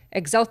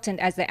 Exultant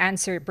as the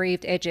answer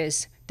braved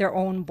edges, their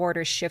own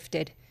borders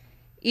shifted.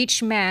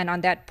 Each man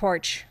on that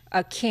porch,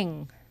 a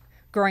king,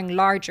 growing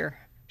larger,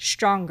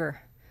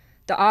 stronger.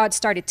 The odds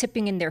started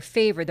tipping in their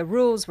favor, the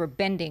rules were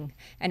bending,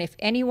 and if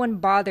anyone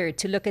bothered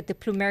to look at the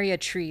plumeria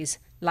trees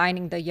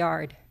lining the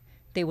yard,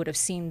 they would have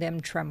seen them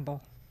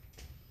tremble.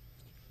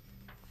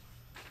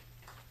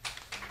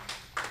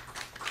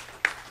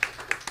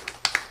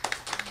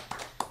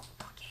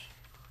 Okay,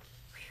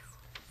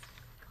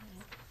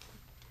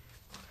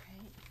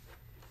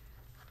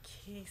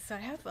 So I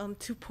have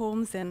two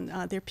poems, and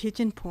they're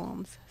pigeon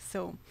poems.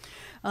 So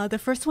the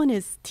first one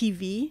is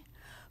TV.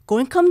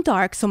 Going come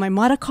dark, so my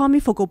mother called me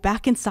for go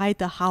back inside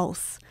the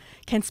house.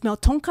 Can smell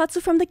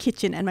tonkatsu from the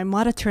kitchen, and my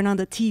mother turn on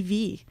the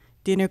TV.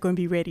 Dinner gonna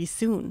be ready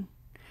soon.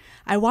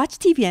 I watch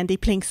TV and they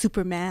playing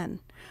Superman.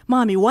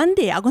 Mommy, one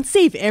day I'm gonna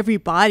save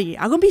everybody.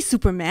 I'm gonna be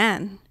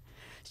Superman.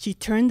 She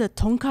turned the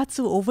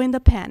tonkatsu over in the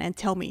pan and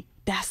tell me,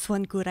 that's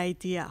one good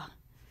idea.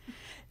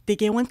 They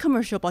gave one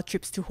commercial about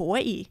trips to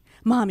Hawaii.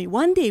 Mommy,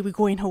 one day we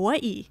go in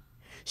Hawaii.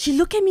 She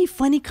look at me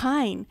funny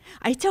kind.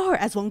 I tell her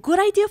as one good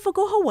idea for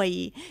go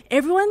Hawaii,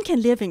 everyone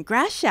can live in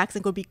grass shacks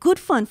and go be good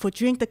fun for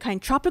drink the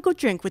kind tropical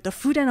drink with the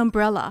fruit and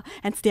umbrella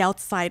and stay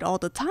outside all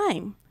the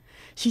time.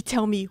 She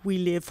tell me we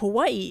live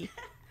Hawaii.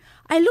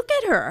 I look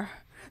at her.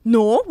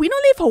 No, we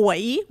don't live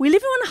Hawaii. We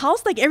live in a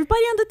house like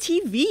everybody on the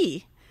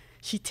TV.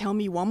 She tell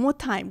me one more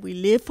time, we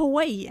live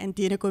Hawaii and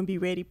dinner gonna be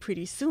ready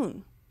pretty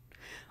soon.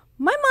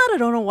 My mother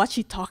don't know what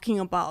she talking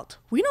about.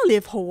 We don't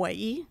live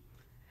Hawaii.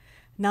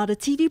 Now the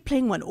TV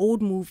playing one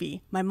old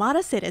movie. My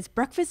mother said it's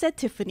Breakfast at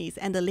Tiffany's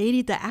and the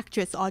lady, the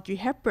actress Audrey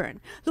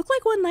Hepburn. Look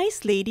like one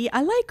nice lady.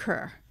 I like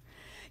her.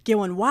 Get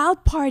one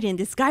wild party and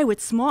this guy with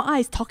small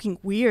eyes talking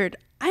weird.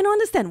 I don't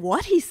understand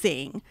what he's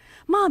saying.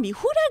 Mommy,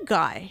 who that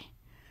guy?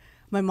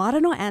 My mother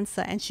no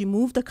answer and she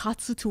moved the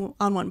katsu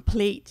on one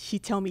plate. She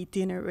tell me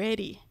dinner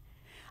ready.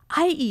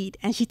 I eat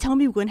and she tell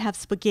me we're gonna have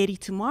spaghetti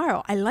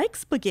tomorrow. I like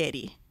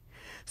spaghetti.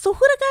 So who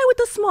the guy with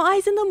the small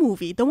eyes in the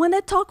movie? The one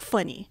that talk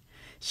funny?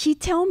 She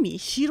tell me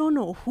she don't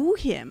know who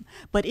him,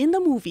 but in the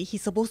movie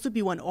he's supposed to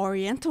be one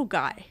Oriental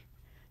guy.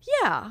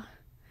 Yeah.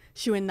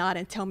 She would nod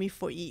and tell me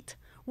for eat.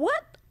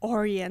 What?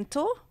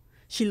 Oriental?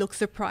 She looked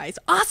surprised.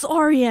 Us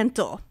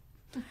Oriental.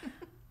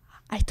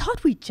 I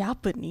thought we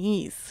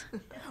Japanese.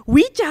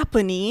 We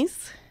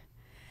Japanese.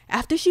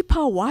 After she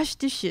power wash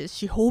dishes,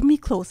 she hold me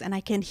close and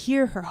I can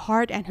hear her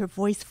heart and her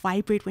voice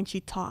vibrate when she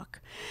talk.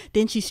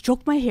 Then she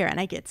stroke my hair and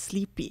I get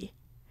sleepy.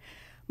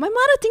 My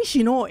mother thinks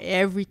she know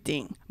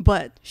everything,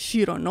 but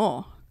she don't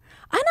know.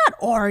 I'm not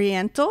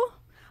Oriental.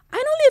 I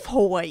don't live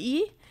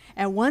Hawaii.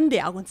 And one day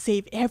I'm going to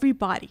save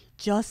everybody,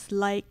 just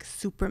like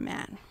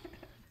Superman.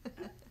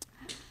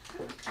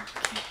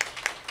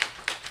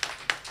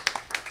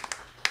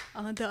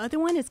 The other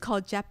one is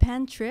called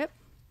Japan Trip.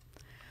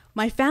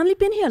 My family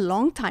been here a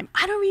long time.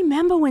 I don't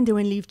remember when they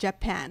went leave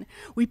Japan.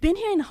 We've been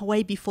here in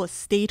Hawaii before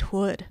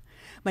statehood.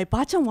 My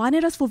bachan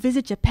wanted us to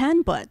visit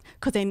Japan, but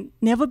because I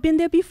never been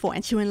there before,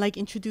 and she went like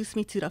introduce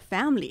me to the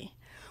family.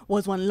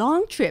 Was one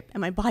long trip, and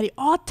my body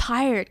all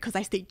tired because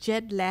I stayed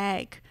jet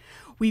lag.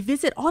 We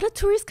visit all the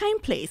tourist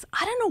kind place.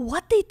 I don't know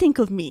what they think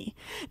of me.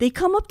 They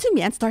come up to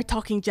me and start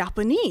talking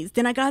Japanese.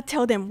 Then I gotta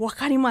tell them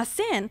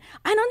wakarimasen.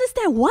 I don't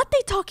understand what they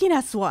talking.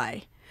 That's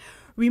why.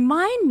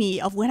 Remind me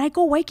of when I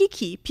go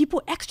Waikiki,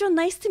 people extra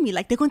nice to me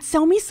like they're going to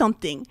sell me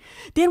something.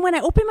 Then when I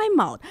open my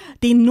mouth,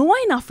 they know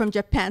I'm not from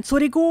Japan, so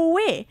they go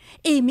away.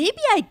 Hey, maybe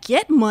I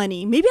get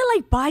money. Maybe I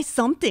like buy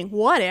something,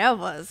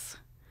 whatevers.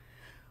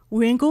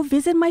 We went go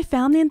visit my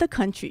family in the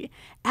country.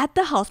 At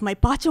the house, my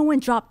bachan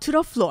went drop to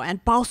the floor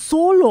and bow so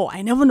low,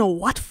 I never know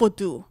what for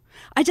do.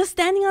 I just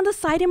standing on the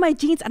side in my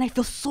jeans and I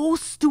feel so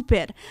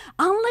stupid.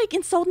 I don't like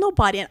insult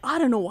nobody and I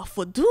don't know what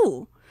for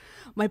do.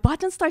 My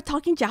bachan start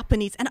talking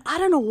Japanese and I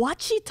don't know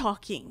what she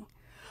talking.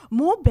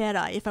 More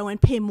better if I went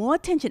pay more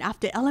attention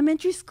after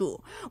elementary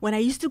school when I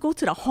used to go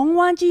to the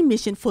Hongwanji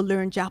mission for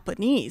learn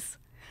Japanese.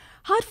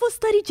 Hard for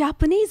study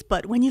Japanese,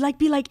 but when you like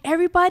be like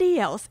everybody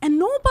else and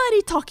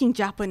nobody talking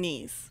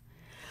Japanese.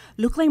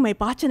 Look like my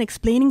bachan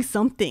explaining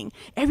something.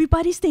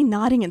 Everybody stay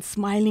nodding and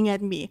smiling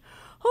at me.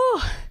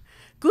 Oh,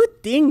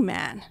 good thing,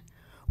 man.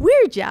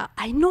 Weird, yeah.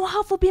 I know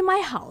how to be my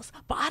house,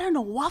 but I don't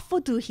know what to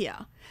do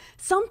here.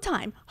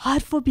 Sometime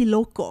hard for be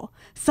local,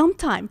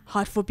 sometime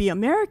hard for be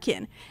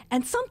American,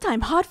 and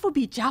sometime hard for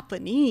be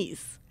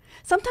Japanese.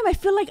 Sometime I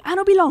feel like I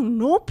don't belong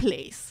no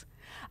place.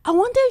 I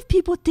wonder if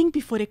people think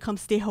before they come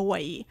stay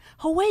Hawaii.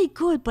 Hawaii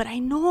good, but I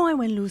know I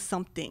will lose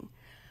something.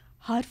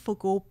 Hard for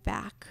go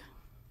back.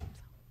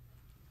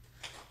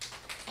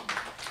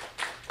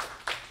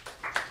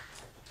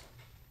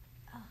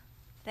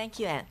 Thank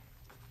you, Anne.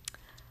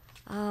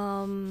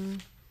 I'm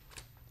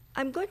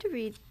going to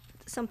read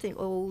something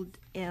old,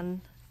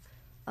 and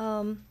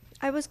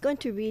I was going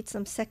to read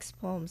some sex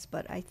poems,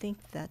 but I think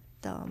that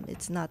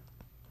it's not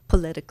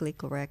politically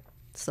correct,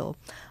 so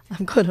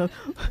I'm going to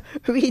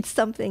read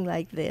something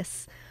like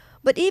this.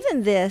 But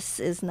even this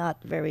is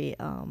not very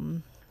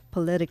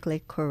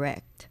politically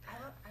correct.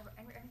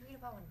 I'm reading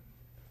about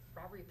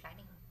robbery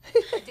planning.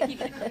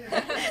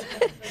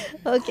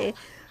 Okay,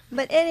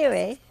 but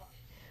anyway,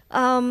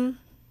 I'm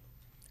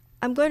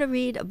going to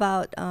read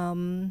about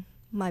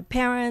my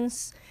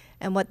parents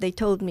and what they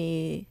told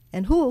me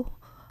and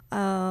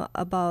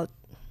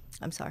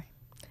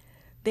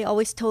they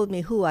always told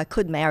me who I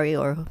could marry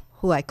or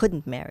who I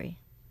couldn't marry.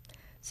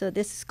 So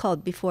this is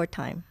called Before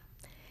Time.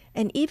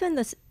 And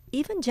even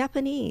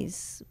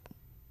Japanese,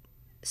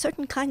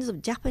 certain kinds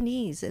of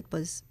Japanese, it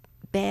was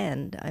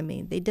banned. I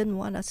mean, they didn't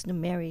want us to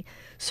marry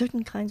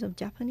certain kinds of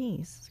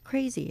Japanese.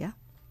 Crazy, yeah?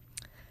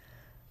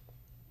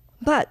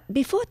 But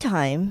before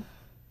time,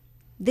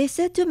 they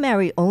said to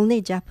marry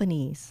only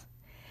Japanese,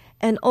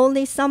 and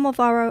only some of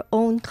our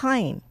own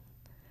kind,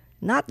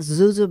 not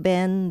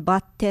Zuzuben,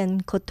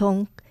 Batten,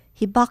 Kotonk,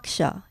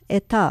 Hibakusha,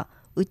 Eta,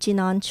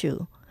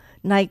 Uchinanchu,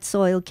 night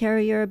soil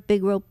carrier,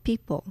 big rope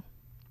people.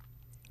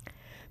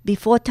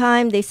 Before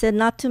time, they said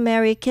not to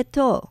marry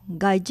Keto,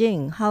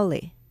 Gaijin,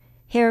 Haole,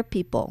 hair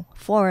people,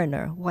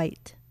 foreigner,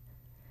 white.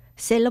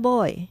 Sailor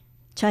boy,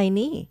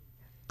 Chinese,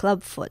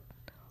 clubfoot,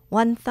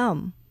 one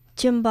thumb,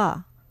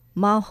 chimba,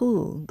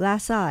 mahu,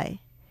 glass eye,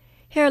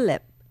 hair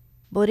lip,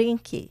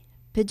 borinki,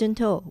 pigeon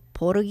toe,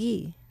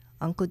 Portuguese,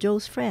 Uncle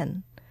Joe's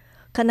friend,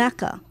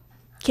 Kanaka,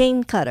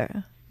 cane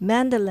cutter,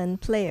 mandolin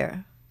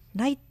player,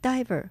 night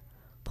diver,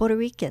 Puerto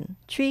Rican,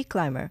 tree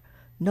climber,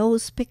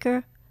 nose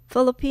picker,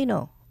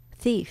 Filipino,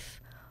 thief,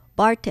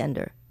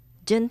 bartender,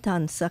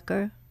 jintan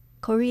sucker,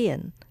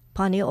 Korean,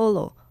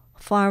 paniolo,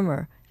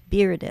 farmer,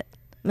 bearded,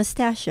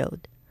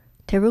 mustachioed,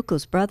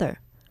 Teruko's brother,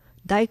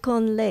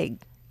 daikon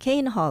leg,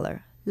 cane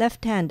hauler,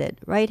 left-handed,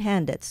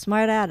 right-handed,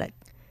 smart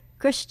addict,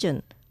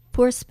 Christian,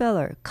 poor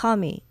speller,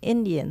 kami,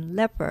 Indian,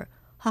 leper,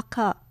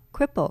 haka,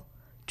 cripple,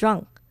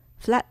 drunk,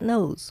 flat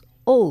nose,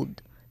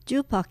 old,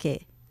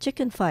 jupake,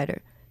 chicken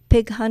fighter,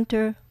 pig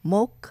hunter,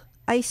 moke,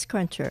 ice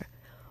cruncher,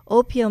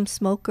 opium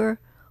smoker,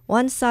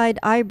 one-side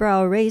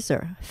eyebrow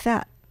raiser,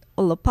 fat,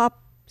 olopop,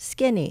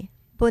 skinny,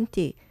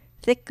 bunty,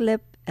 thick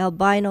lip,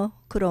 albino,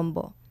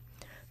 kurombo.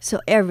 So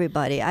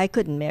everybody, I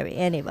couldn't marry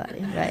anybody,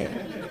 right?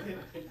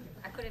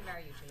 I couldn't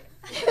marry you, Juliet.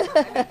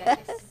 I mean,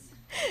 that is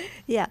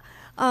Yeah.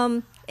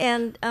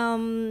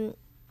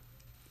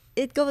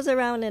 It goes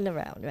around and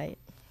around, right?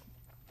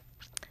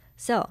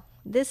 So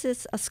this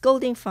is a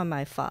scolding from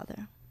my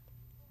father.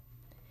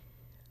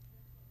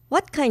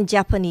 What kind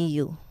Japanese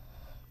you?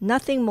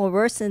 Nothing more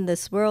worse in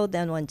this world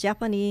than one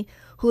Japanese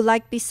who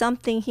like be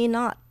something he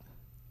not.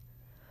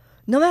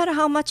 No matter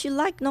how much you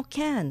like, no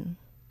can.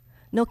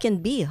 No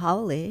can be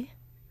Haole.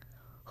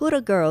 Who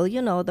the girl,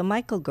 you know, the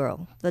Michael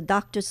girl, the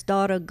doctor's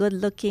daughter, good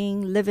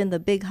looking, live in the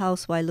big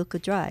house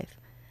Wailuka Drive.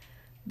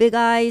 Big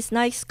eyes,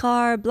 nice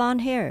car,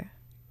 blonde hair.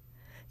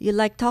 You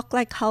like talk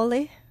like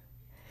Haole?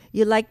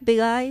 You like big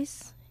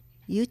eyes?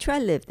 You try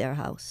live their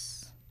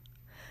house.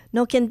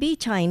 No can be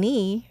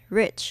Chinese,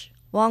 rich,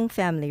 Wong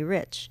family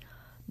rich.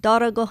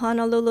 Daughter go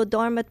Honolulu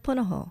dorm at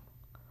Punahou.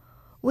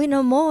 We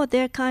no more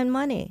their kind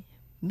money.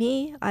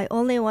 Me, I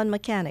only one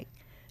mechanic.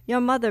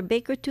 Your mother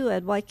baker too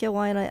at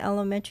Waikawaina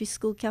Elementary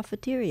School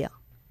cafeteria.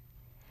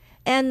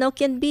 And no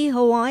can be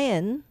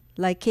Hawaiian,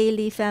 like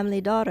Kaylee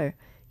family daughter.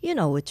 You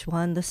know which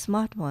one, the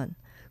smart one.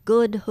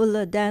 Good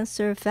hula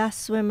dancer,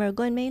 fast swimmer,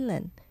 going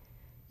mainland.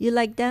 You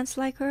like dance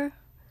like her?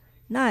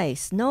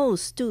 Nice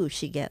nose too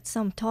she gets,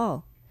 some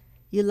tall.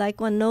 You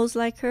like one nose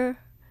like her?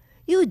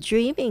 You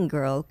dreaming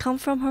girl, come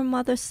from her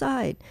mother's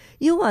side.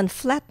 You want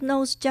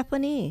flat-nosed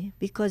Japanese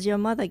because your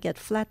mother get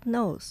flat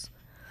nose.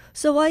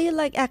 So why you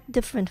like act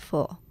different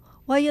for?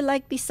 Why you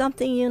like be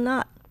something you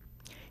not?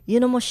 You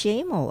no more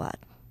shame or what?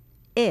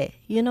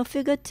 You no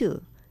figure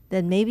too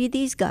that maybe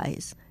these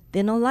guys,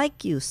 they don't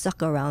like you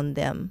suck around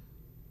them.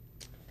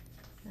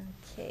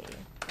 Okay,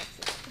 that's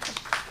it.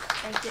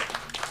 Thank you.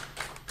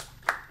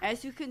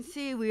 As you can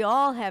see, we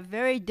all have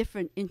very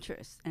different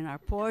interests, and our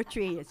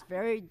poetry is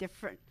very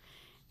different.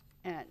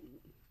 And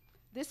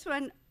this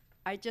one,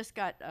 I just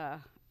got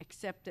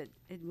accepted.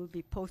 It will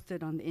be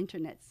posted on the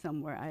internet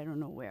somewhere, I don't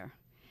know where.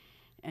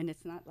 And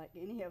it's not like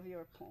any of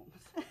your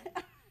poems.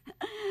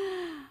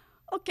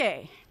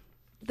 Okay,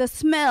 the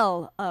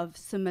smell of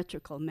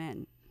symmetrical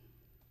men.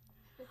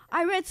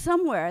 I read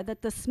somewhere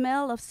that the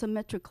smell of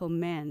symmetrical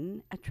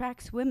men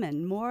attracts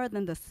women more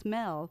than the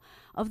smell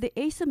of the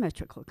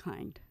asymmetrical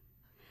kind.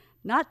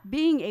 Not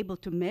being able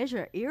to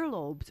measure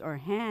earlobes or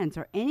hands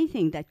or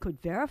anything that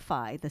could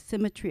verify the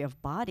symmetry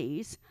of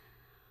bodies,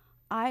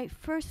 I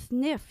first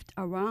sniffed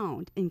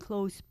around in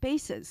closed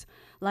spaces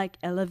like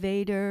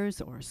elevators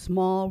or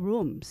small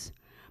rooms.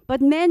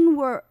 But men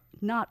were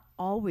not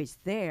always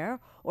there,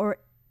 or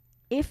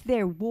if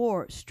they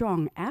wore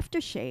strong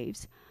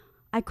aftershaves,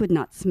 I could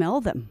not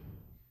smell them.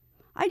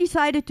 I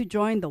decided to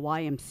join the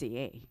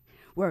YMCA,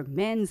 where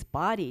men's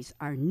bodies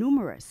are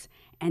numerous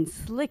and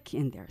slick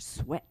in their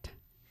sweat.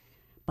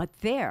 But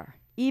there,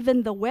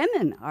 even the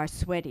women are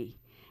sweaty,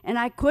 and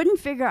I couldn't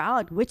figure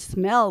out which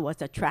smell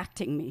was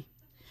attracting me.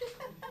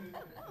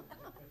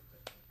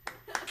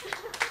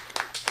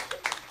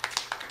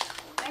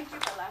 Thank you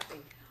for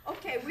laughing.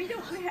 Okay,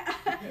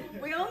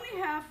 we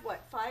only have,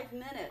 what, 5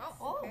 minutes?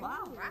 Oh, okay.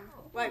 Wow. Wow.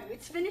 Right,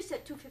 it's finished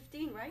at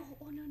 2:15, right?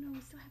 Oh, no, we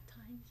still have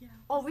time. Yeah.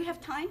 Oh, we have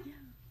time? Yeah.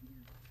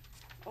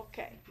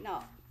 Okay,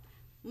 now,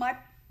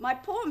 my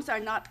poems are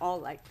not all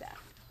like that.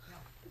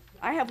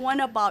 I have one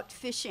about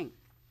fishing.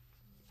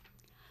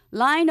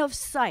 Line of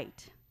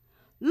sight.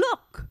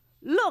 Look,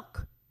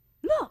 look,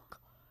 look.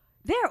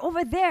 There,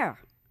 over there.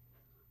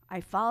 I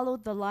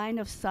followed the line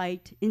of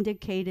sight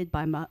indicated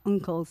by my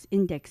uncle's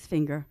index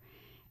finger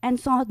and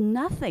saw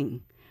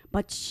nothing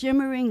but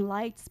shimmering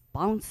lights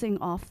bouncing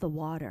off the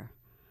water.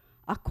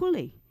 A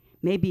coolie,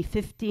 maybe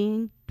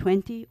 15,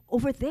 20,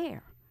 over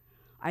there.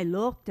 I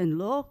looked and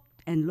looked,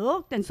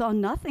 and saw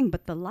nothing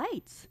but the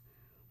lights.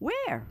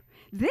 Where?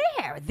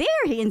 There,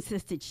 he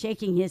insisted,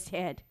 shaking his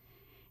head.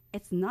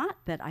 It's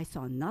not that I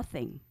saw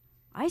nothing.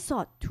 I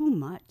saw too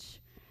much.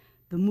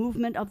 The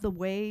movement of the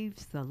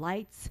waves, the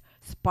lights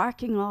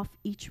sparking off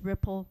each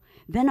ripple,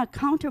 then a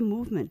counter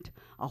movement,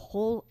 a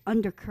whole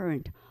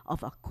undercurrent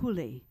of a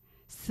kule,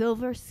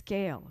 silver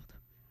scaled,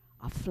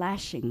 a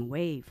flashing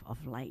wave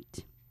of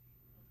light.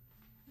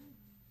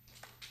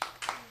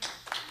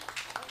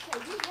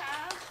 Okay,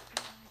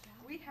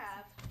 we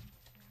have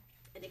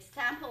an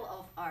example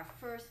of our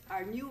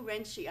new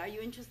Renshi. Are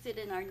you interested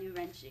in our new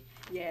Renshi?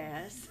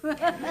 Yes.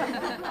 Better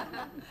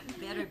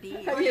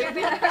be. Oh, do you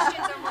have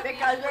questions on what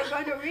Because we're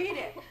going to read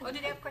it. Oh, do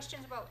they have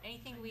questions about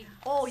anything we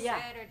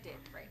Yeah. said or did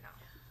right now?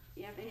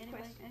 You have any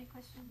questions? Any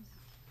questions?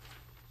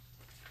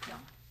 No.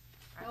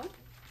 No?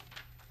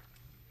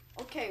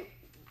 Okay,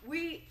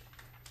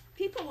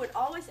 people would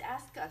always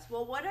ask us,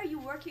 well, what are you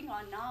working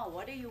on now?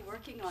 What are you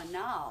working on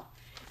now?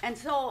 And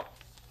so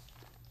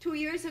 2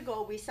 years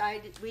ago, we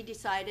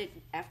decided,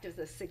 after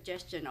the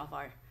suggestion of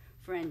our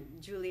friend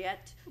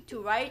Juliet,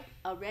 to write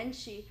a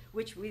Renshi,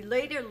 which we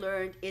later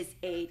learned is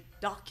a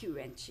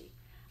docu-Renshi,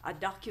 a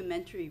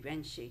documentary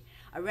Renshi,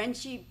 a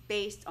Renshi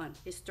based on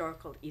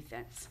historical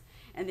events.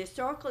 And the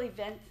historical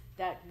event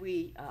that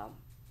we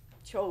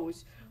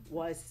chose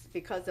was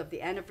because of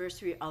the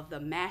anniversary of the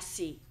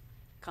Massey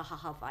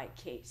Kahahavai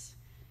case,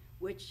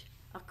 which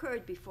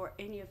occurred before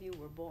any of you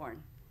were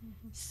born.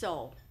 Mm-hmm.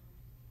 So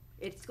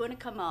it's going to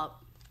come out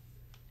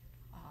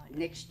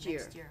next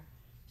year.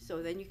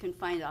 So then you can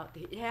find out.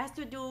 It has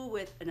to do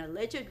with an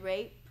alleged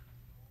rape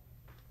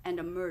and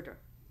a murder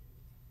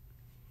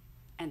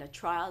and a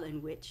trial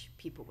in which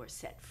people were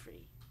set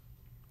free.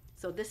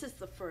 So this is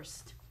the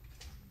first.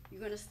 You're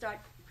going to start,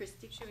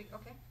 Christy? Should we?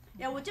 Okay.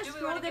 Yeah, we'll just Do we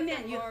throw want to them give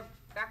in. them more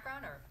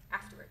background or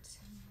afterwards?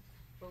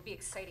 It will be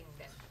exciting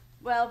then.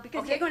 Well,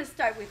 because Okay. they're going to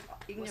start with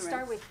ignorance. We'll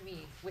start with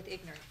me, with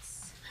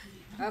ignorance.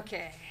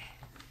 Okay.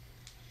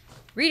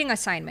 Reading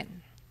assignment.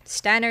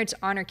 Stannard's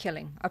honor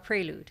killing, a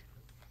prelude.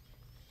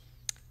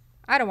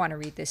 I don't want to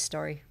read this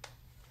story.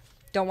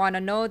 Don't want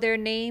to know their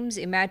names,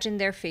 imagine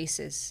their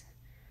faces.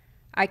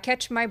 I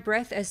catch my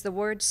breath as the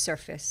words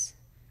surface.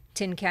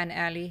 Tin Can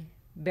Alley,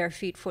 bare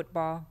feet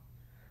football,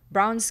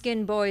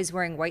 brown-skinned boys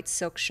wearing white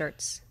silk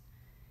shirts.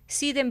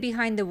 See them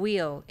behind the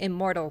wheel,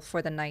 immortal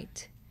for the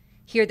night.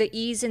 Hear the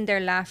ease in their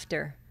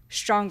laughter,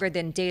 stronger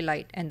than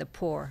daylight and the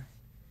poor.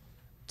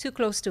 Too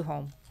close to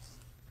home.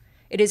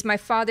 It is my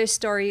father's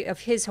story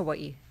of his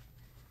Hawaii.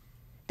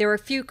 There were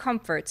few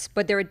comforts,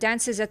 but there were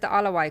dances at the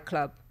Alawai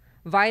Club,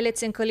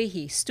 violets in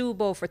Kalihi, stew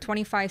bowl for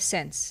 25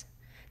 cents.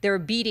 There were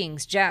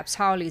beatings, japs,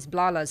 howlies,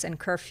 blalas, and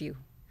curfew.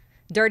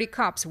 Dirty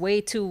cops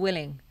way too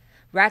willing,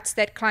 rats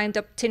that climbed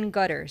up tin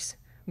gutters,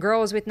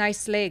 girls with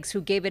nice legs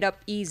who gave it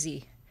up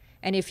easy,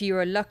 and if you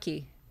were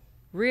lucky,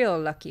 real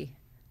lucky,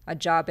 a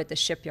job at the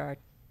shipyard.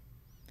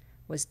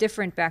 Was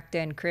different back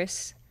then,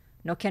 Chris.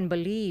 No can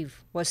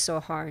believe was so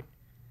hard.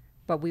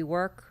 But we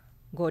work,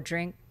 go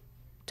drink,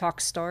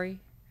 talk story,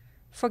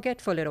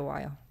 forget for a little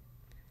while.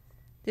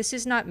 This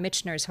is not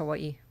Michener's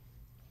Hawaii.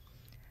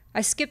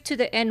 I skip to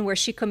the end where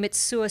she commits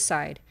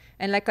suicide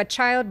and like a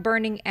child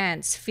burning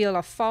ants feel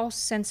a false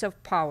sense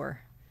of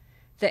power.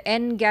 The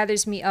end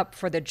gathers me up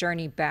for the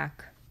journey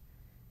back.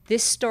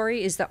 This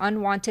story is the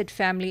unwanted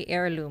family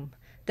heirloom,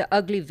 the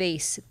ugly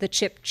vase, the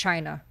chipped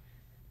china,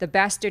 the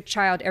bastard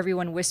child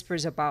everyone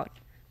whispers about,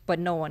 but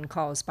no one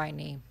calls by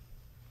name.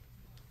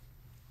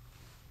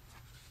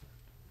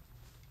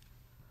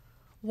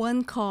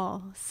 One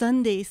call,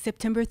 Sunday,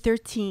 September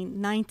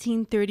 13,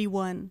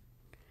 1931.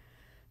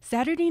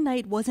 Saturday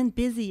night wasn't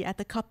busy at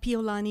the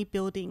Kapiolani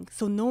building,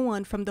 so no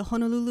one from the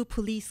Honolulu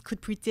police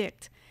could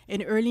predict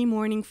an early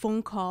morning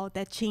phone call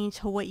that changed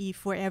Hawaii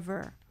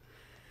forever.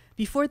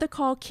 Before the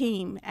call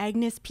came,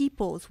 Agnes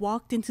Peoples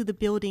walked into the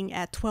building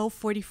at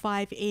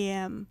 12:45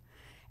 a.m.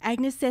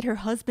 Agnes said her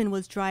husband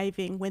was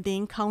driving when they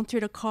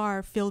encountered a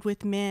car filled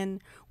with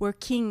men where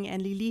King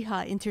and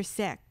Liliha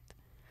intersect.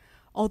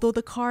 Although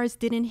the cars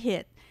didn't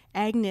hit,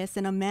 Agnes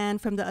and a man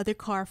from the other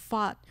car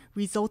fought,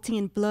 resulting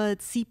in blood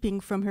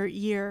seeping from her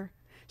ear.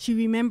 She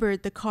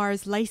remembered the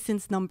car's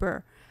license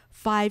number,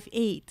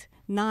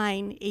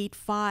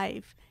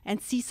 58985,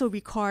 and Cecil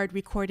Ricard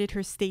recorded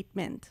her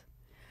statement.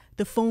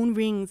 The phone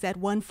rings at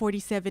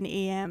 1:47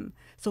 a.m.,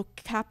 so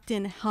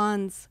Captain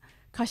Hans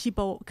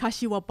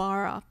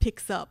Kashiwabara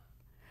picks up.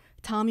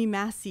 Tommy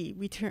Massey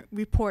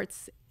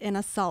reports an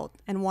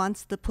assault and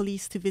wants the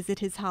police to visit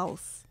his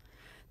house.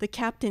 The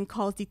captain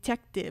calls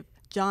Detective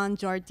John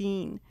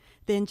Jardine.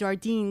 Then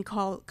Jardine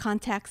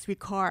contacts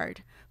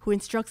Ricard, who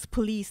instructs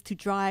police to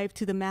drive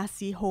to the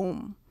Massey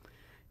home.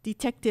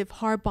 Detective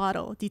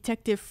Harbottle,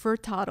 Detective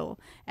Furtado,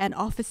 and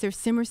Officer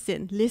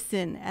Simerson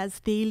listen as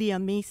Thalia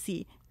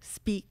Macy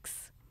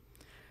speaks.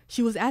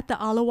 She was at the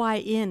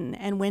Alawai Inn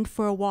and went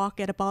for a walk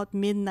at about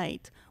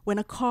midnight when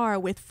a car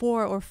with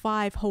 4 or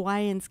 5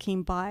 Hawaiians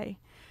came by.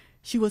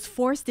 She was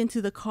forced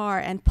into the car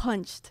and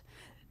punched.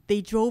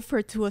 They drove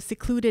her to a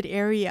secluded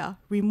area,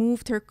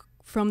 removed her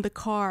from the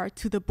car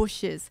to the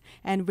bushes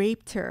and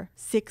raped her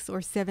 6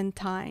 or 7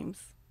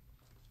 times.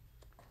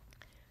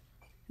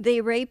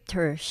 They raped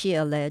her, she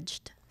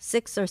alleged,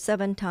 6 or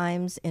 7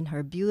 times in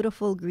her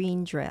beautiful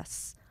green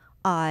dress.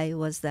 I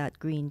was that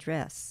green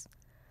dress.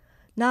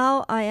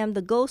 Now I am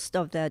the ghost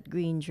of that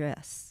green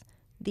dress.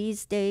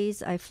 These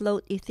days I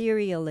float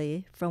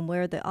ethereally from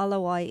where the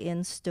Alawai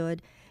Inn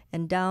stood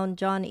and down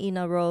John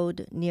Ina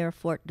Road near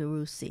Fort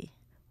DeRusi,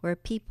 where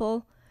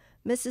people,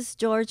 Mrs.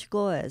 George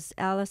Goes,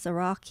 Alice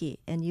Araki,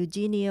 and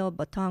Eugenio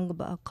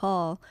Batanga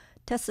Call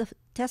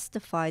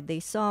testified they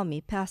saw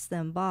me pass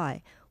them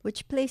by,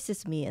 which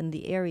places me in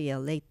the area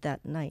late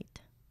that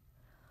night.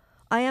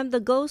 I am the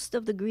ghost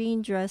of the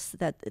green dress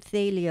that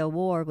Thalia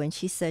wore when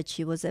she said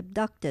she was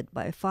abducted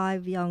by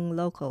 5 young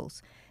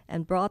locals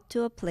and brought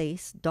to a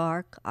place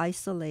dark,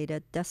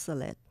 isolated,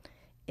 desolate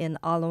in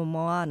Ala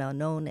Moana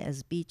known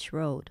as Beach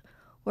Road,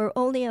 where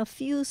only a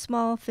few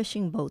small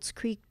fishing boats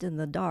creaked in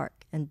the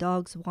dark and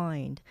dogs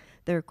whined,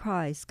 their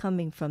cries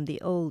coming from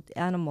the old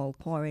animal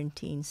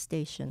quarantine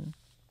station.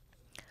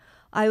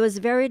 I was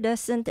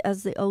viridescent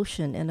as the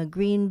ocean in a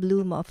green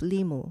bloom of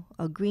limu,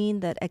 a green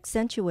that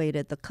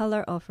accentuated the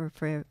color of her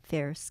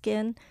fair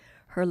skin,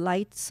 her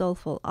light,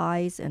 soulful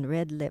eyes, and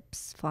red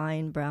lips,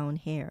 fine brown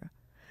hair.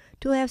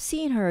 To have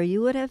seen her,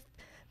 you would have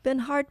been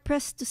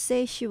hard-pressed to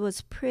say she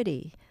was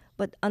pretty,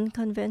 but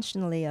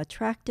unconventionally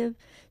attractive.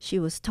 She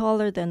was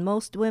taller than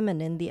most women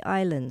in the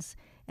islands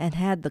and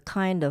had the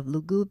kind of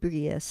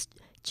lugubrious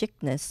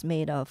chickness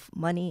made of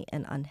money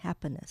and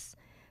unhappiness.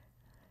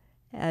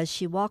 As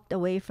she walked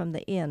away from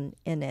the inn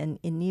in an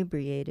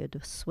inebriated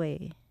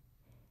sway.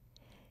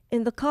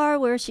 In the car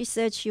where she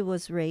said she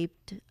was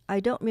raped,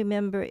 I don't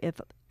remember if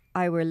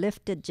I were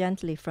lifted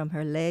gently from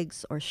her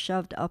legs or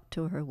shoved up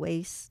to her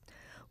waist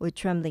with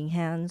trembling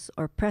hands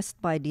or pressed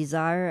by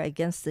desire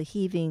against the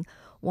heaving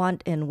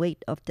want and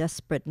weight of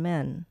desperate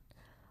men.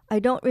 I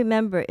don't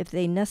remember if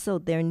they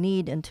nestled their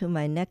need into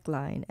my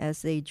neckline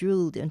as they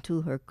drooled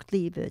into her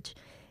cleavage,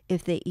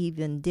 if they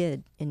even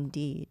did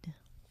indeed.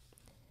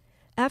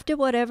 After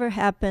whatever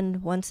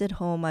happened, once at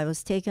home, I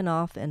was taken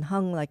off and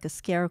hung like a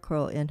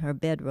scarecrow in her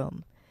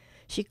bedroom.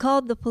 She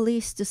called the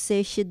police to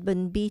say she'd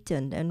been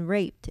beaten and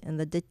raped, and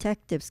the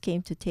detectives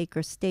came to take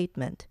her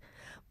statement.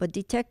 But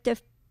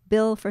Detective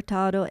Bill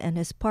Furtado and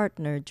his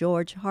partner,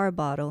 George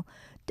Harbottle,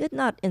 did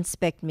not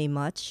inspect me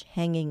much,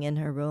 hanging in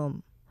her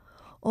room.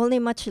 Only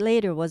much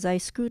later was I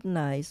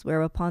scrutinized,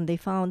 whereupon they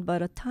found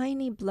but a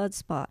tiny blood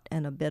spot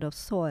and a bit of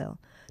soil,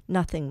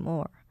 nothing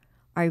more.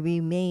 I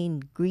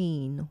remained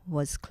green,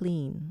 was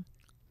clean.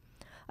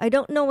 I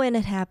don't know when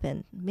it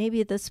happened.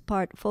 Maybe this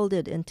part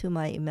folded into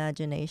my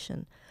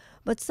imagination.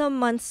 But some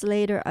months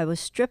later, I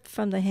was stripped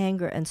from the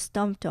hanger and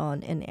stomped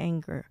on in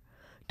anger.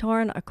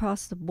 Torn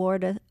across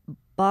the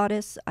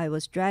bodice, I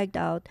was dragged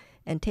out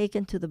and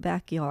taken to the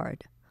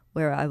backyard,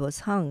 where I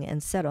was hung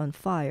and set on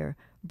fire,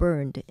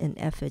 burned in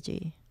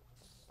effigy.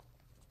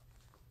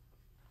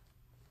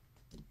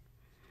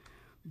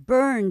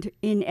 Burned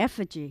in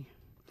effigy.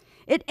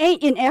 It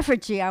ain't in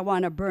effigy I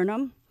want to burn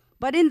 'em,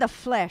 but in the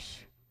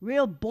flesh,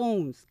 real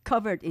bones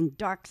covered in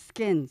dark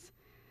skins.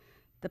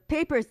 The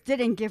papers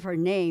didn't give her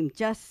name,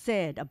 just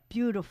said a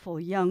beautiful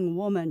young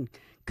woman,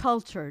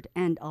 cultured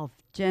and of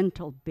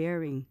gentle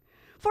bearing.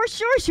 For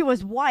sure she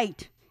was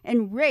white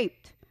and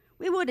raped.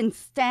 We wouldn't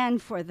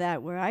stand for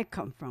that where I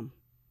come from.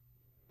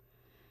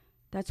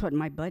 That's what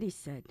my buddy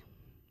said.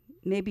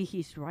 Maybe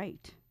he's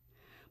right.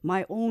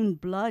 My own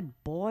blood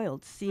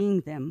boiled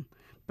seeing them,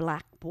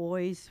 black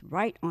boys,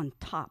 right on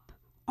top,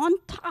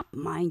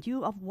 mind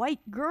you, of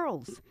white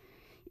girls.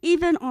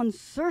 Even on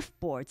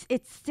surfboards,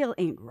 it still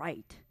ain't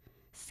right.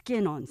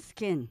 Skin on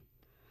skin.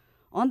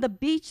 On the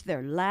beach,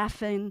 they're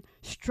laughing,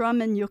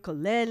 strumming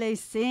ukulele,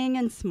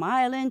 singing,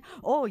 smiling.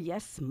 Oh,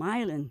 yes,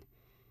 smiling.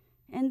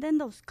 And then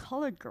those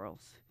colored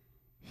girls.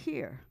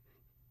 Here,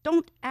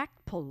 don't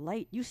act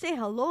polite. You say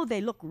hello,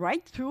 they look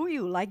right through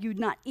you like you're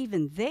not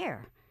even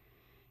there.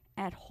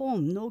 At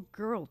home, no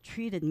girl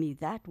treated me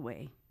that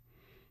way.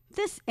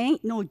 This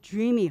ain't no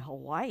dreamy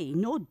Hawaii,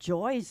 no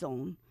joy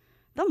zone.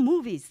 The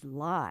movies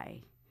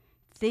lie.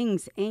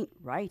 Things ain't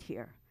right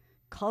here.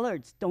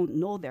 Coloreds don't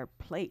know their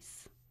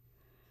place.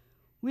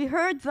 We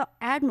heard the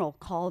Admiral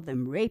call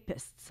them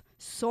rapists,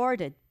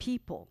 sordid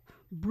people,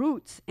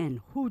 brutes and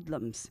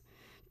hoodlums.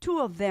 2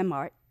 of them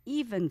are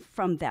even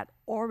from that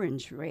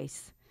orange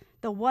race,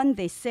 the one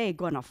they say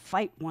gonna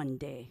fight one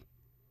day.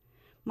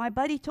 My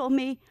buddy told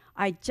me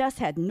I just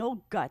had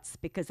no guts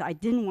because I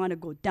didn't want to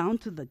go down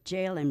to the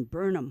jail and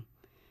burn 'em.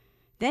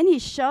 Then he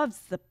shoves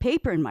the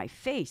paper in my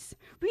face.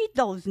 Read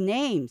those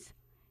names.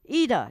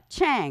 Ida,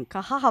 Chang,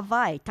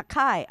 Kahahavai,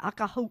 Takai,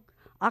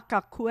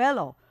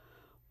 Akakuelo.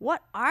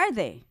 What are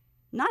they?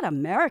 Not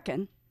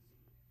American.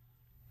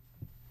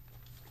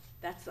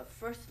 That's the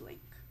first link.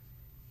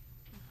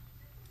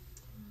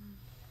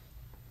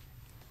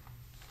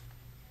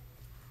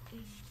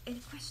 Any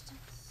questions?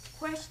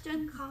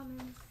 Question?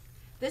 Comments?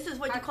 This is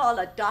what you call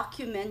a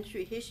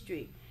documentary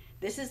history.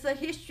 This is the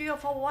history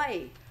of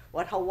Hawaii,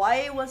 what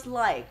Hawaii was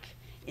like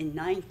in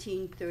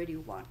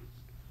 1931.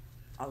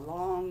 a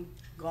long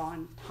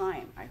gone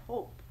time, I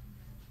hope.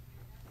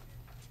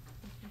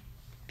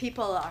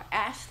 People are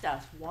asked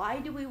us, why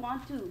do we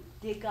want to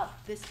dig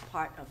up this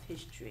part of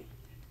history?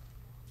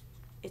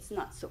 It's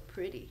not so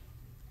pretty.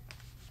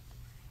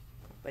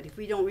 But if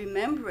we don't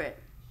remember it,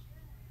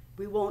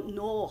 we won't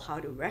know how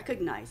to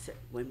recognize it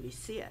when we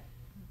see it.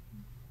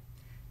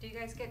 Do you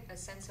guys get a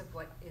sense of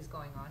what is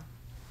going on?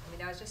 I mean,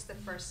 that was just the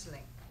first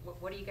link.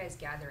 What are you guys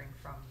gathering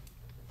from?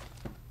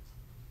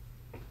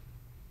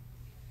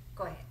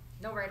 Go ahead.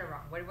 No right or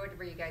wrong. What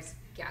were you guys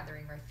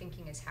gathering or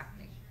thinking is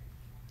happening?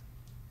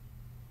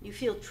 You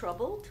feel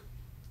troubled?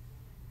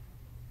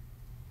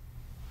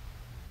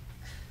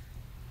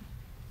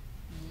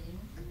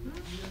 I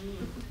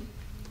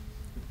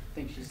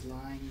think she's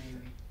lying,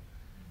 maybe.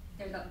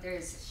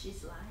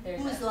 She's lying.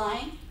 Who's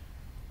lying?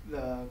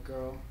 The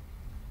girl.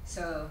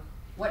 So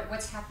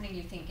what's happening,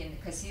 you think,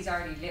 because he's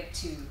already lived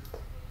to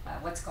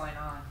what's going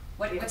on?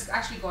 What's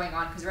actually going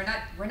on? Because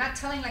we're not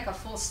telling like a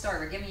full story.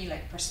 We're giving you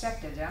like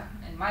perspective, yeah?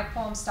 And my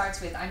poem starts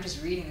with, I'm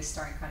just reading the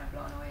story and kind of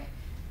blown away.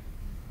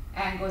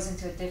 Anne goes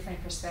into a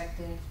different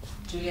perspective.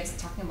 Juliet's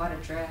talking about a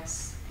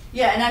dress.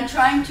 Yeah, and I'm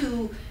trying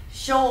to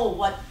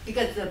show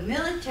because the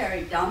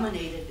military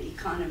dominated the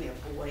economy of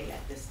Hawaii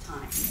at this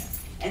time.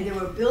 And they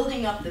were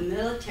building up the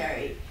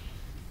military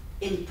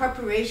in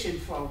preparation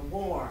for a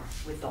war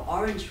with the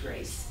Orange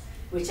Race,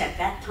 which at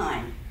that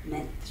time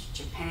meant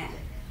Japan.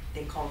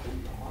 They called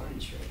them the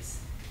Orange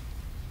Race.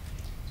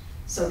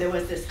 So there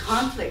was this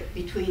conflict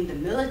between the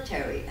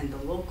military and the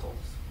locals.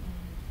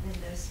 And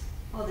there's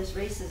all this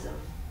racism.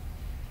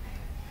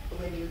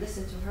 When you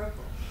listen to her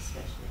poem,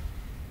 especially,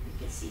 you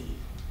can see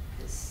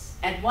this.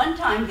 At one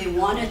time, they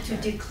wanted to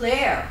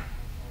declare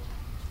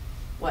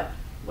what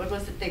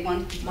was it they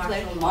wanted to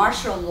declare?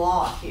 Martial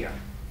law here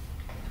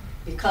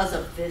because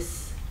of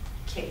this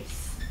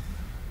case.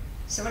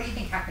 So what do you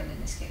think happened in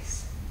this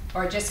case?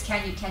 Or just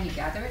can you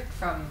gather it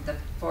from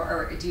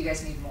or do you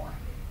guys need more?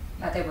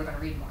 Not that we're going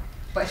to read more,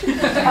 but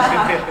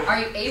are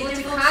you able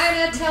to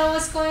kind of tell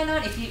what's going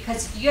on? Do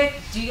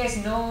you guys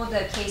know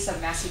the case of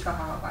Masuka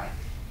Hawaii?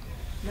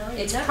 No,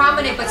 it's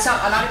prominent, but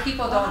a lot of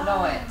people don't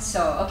know it.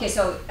 So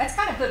that's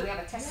kind of good. We have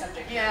a test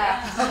subject here.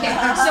 Yeah.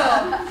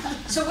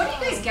 Okay. So what are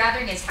you guys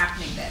gathering is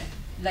happening then?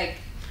 Like,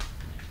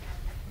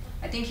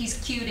 I think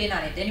he's cued in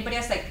on it. Anybody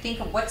else like think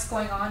of what's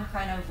going on?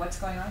 Kind of what's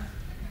going on?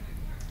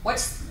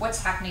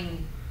 What's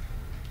happening?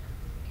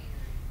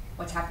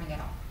 What's happening at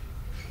all?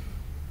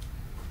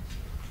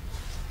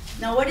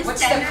 Now,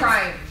 what's the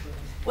crime?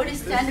 What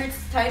is Standard's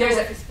title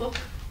of his book?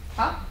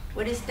 Huh?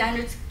 What is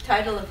Standard's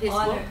title of his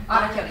book?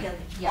 Honor killing.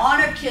 Yeah.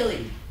 Honor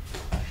killing.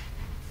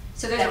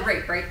 So there's a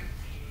rape, right?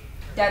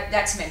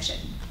 That's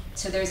mentioned.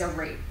 So there's a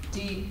rape.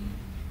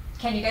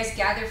 Can you guys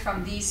gather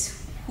from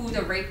these who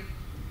the rape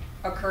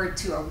occurred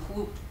to, or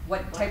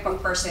what type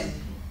of person?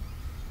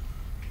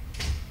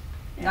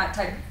 Yeah. Not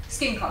type,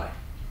 skin color.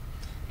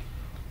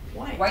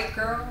 White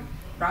girl,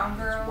 brown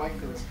girl. White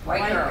girl.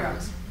 White girl.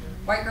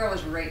 White girl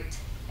was raped.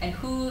 And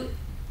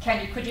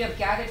could you have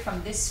gathered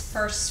from this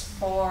first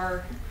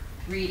 4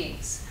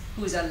 readings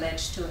who's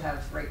alleged to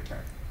have raped her,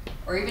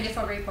 or even if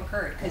a rape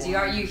occurred? Because you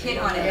hit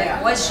on it.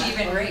 Like, was she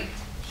even raped?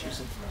 She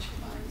was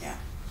Yeah.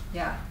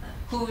 Yeah.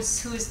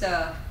 Who's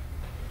the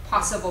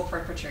possible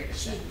perpetrator?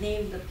 She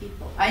named the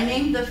people. I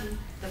named the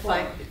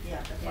 5.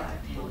 Yeah, the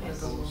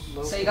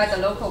 5. So you got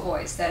the local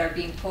boys that are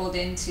being pulled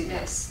into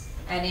this.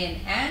 And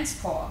in Anne's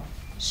poem,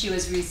 she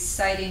was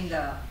reciting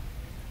the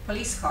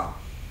police call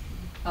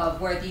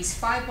of where these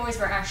 5 boys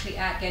were actually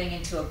getting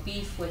into a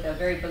beef with a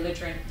very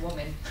belligerent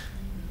woman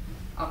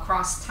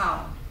across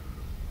town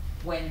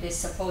when this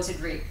supposed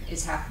rape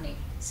is happening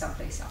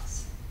someplace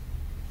else.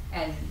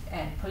 And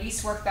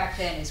police work back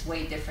then is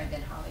way different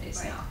than how it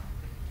is now.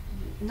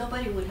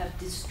 Nobody would have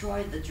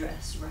destroyed the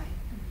dress, right?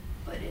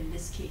 But in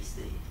this case,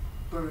 they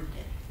burned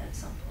it at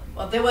some point.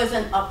 Well, there was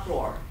an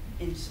uproar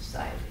in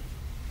society.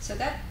 So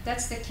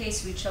that's the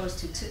case we chose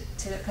to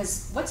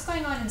because what's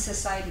going on in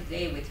society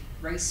today with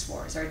race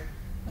wars, or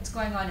what's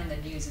going on in the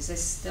news? Is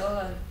this still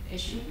an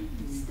issue?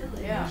 It's still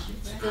an issue.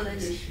 Right? Still an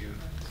issue.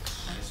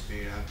 It's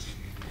made out to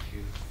be an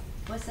issue.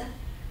 What's that?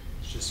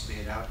 It's just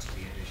made out to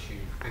be an issue.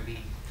 I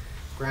mean,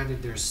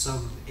 granted, there's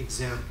some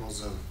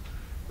examples of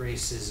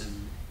racism,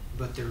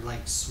 but they're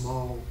like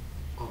small.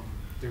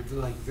 They're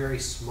like very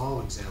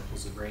small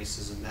examples of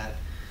racism that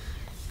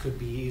could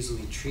be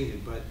easily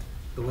treated. But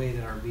the way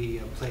that our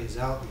media plays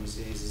out these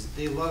days is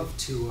they love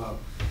to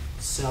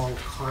sell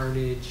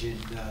carnage and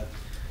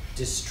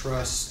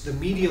distrust. The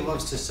media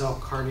loves to sell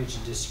carnage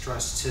and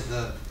distrust to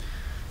the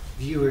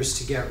viewers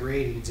to get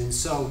ratings. And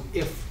so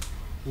if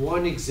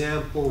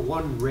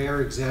one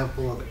rare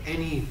example of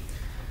any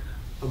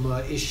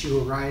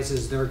issue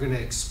arises, they're going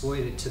to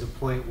exploit it to the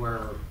point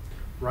where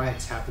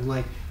riots happen.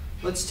 Like,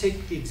 let's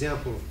take the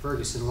example of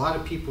Ferguson. A lot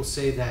of people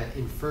say that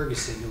in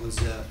Ferguson it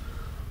was a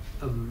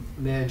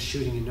man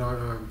shooting an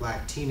unarmed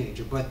black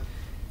teenager, but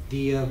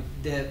the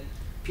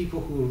people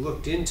who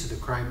looked into the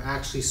crime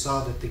actually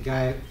saw that the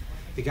guy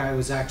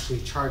was actually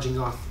charging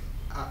off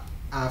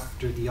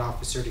after the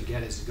officer to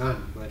get his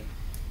gun, but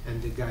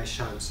and the guy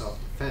shot in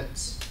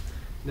self-defense.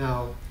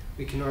 Now,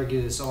 we can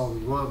argue this all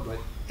we want, but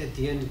at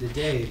the end of the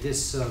day,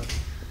 this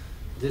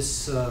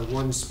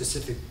one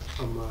specific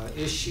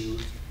issue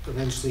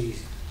eventually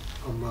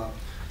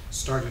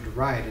started a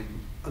riot. And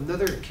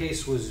another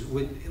case was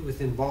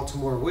within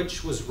Baltimore,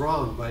 which was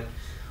wrong, but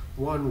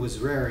one was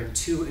rare, and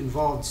two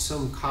involved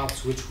some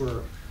cops which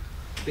were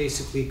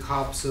basically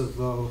cops of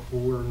who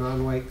were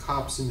non-white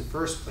cops in the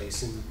first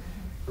place, and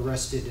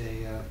arrested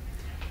a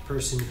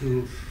person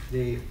who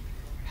they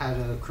had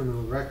a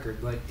criminal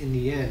record. But in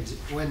the end,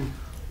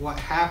 what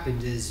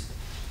happened is,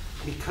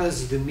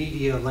 because the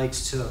media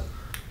likes to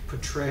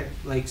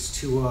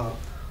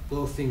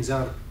blow things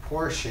out of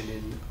proportion,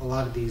 and a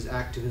lot of these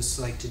activists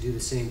like to do the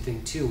same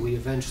thing too, we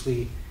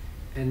eventually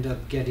end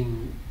up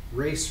getting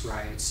race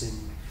riots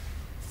and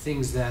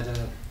things that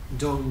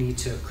don't need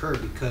to occur,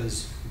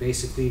 because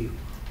basically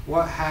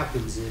what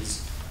happens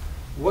is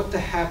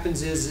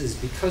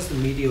because the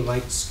media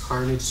likes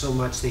carnage so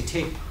much, they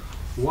take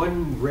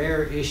one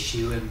rare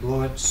issue and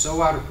blow it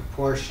so out of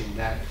proportion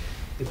that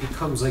it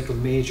becomes like a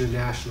major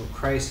national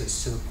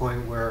crisis, to the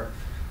point where,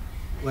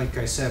 like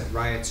I said,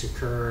 riots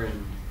occur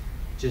and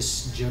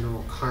just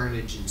general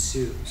carnage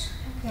ensues.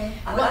 Okay.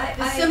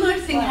 A similar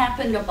thing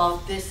happened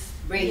about this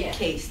rape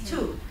case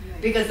too,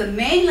 because the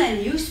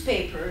mainland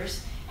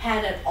newspapers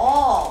had it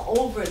all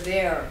over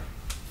their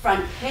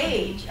front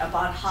page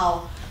about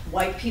how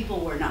white people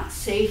were not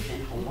safe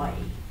in Hawaii,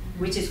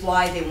 which is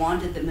why they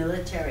wanted the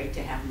military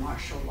to have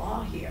martial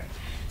law here.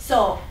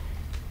 So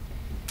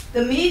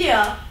the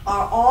media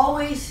are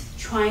always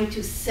trying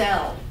to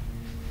sell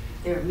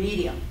their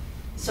medium.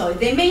 So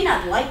they may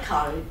not like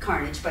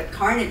carnage, but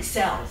carnage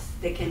sells.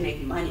 They can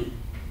make money.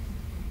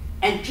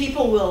 And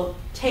people will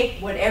take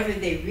whatever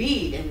they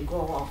read and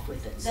go off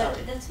with it. So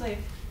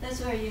That's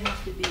where you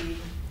have to be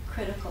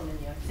critical in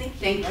your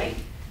thinking, right?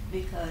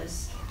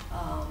 Because,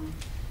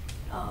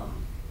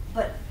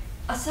 but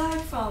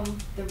aside from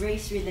the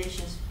race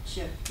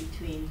relationship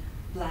between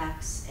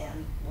blacks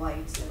and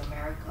whites in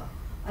America,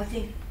 I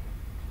think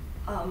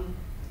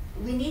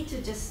we need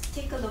to just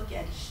take a look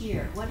at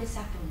here, what is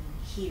happening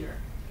here.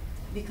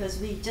 Because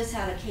we just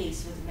had a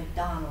case with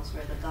McDonald's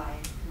where the guy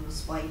who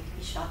was white,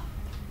 he shot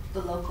the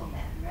local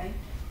man, right?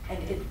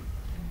 And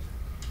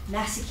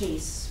Massey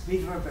case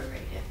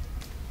reverberated.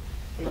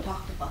 They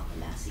talked about the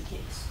Massey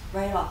case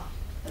right off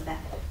the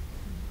bat.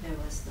 There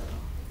was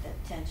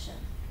that tension.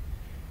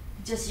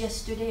 Just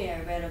yesterday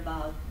I read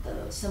about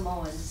the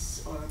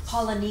Samoans, or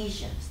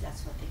Polynesians,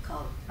 that's what they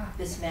call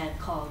this man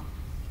called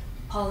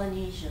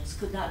Polynesians,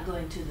 could not go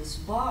into this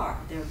bar.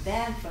 They're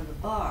banned from the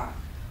bar,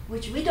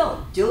 which we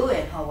don't do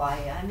in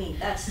Hawaii. I mean,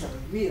 that's a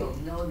real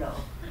no-no.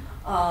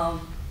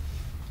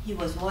 He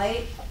was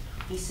white.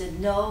 He said,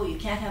 no, you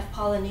can't have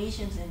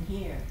Polynesians in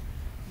here.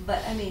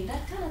 But I mean,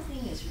 that kind of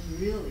thing is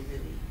really,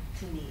 really,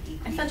 to me,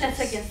 egregious. I thought that's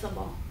against the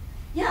law.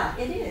 Yeah,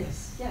 it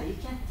is. Yeah, you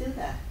can't do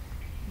that.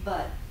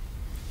 But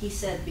he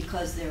said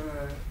because they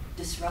were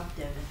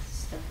disruptive and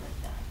stuff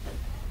like that.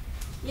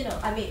 But, you know,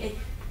 I mean, it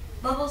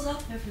bubbles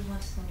up every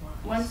once in a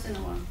while. Once in a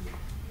while.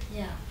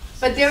 Yeah.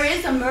 But there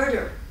is a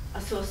murder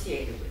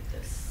associated with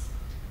this.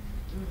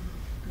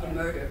 Mm-hmm. A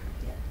murder.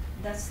 Yeah,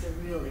 that's the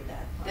really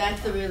bad part.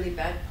 That's the really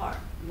bad part.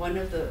 One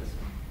of the,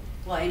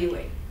 well,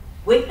 anyway,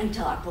 wait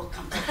until our book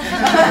comes out.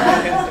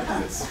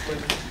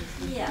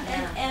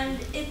 Yeah, and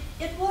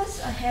it was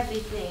a heavy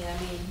thing. I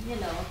mean, you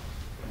know,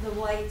 the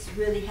whites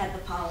really had the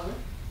power,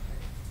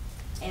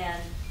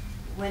 and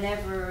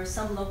whenever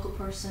some local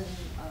person,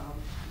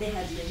 they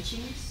had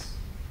lynchings,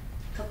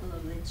 a couple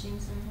of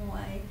lynchings in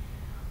Hawaii,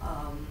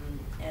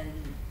 and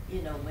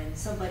you know, when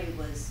somebody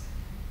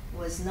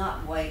was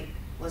not white,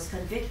 was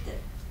convicted,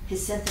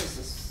 his sentence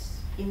was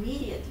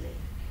immediately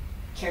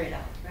carried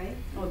out, right?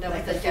 Oh, that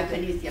like was the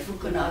Japanese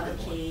Fukunaga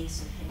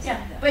case and things Yeah,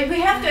 like that. but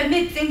we have to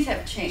admit things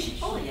have changed.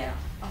 Oh yeah,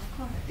 of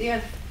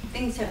course.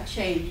 Things have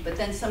changed, but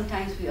then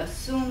sometimes we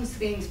assume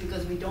things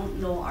because we don't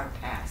know our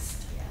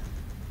past.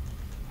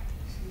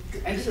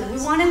 Yeah. And so we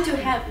That's wanted to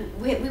fine. have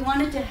we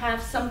wanted to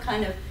have some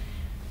kind of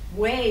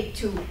way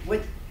to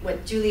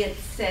what Juliet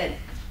said,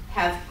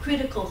 have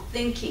critical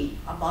thinking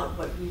about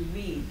what we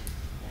read.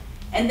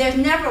 And there's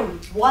never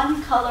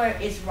one color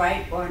is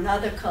right or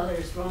another color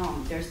is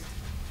wrong.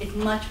 It's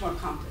much more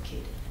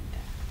complicated than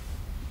that.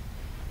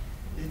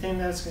 Do you think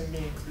that's going to be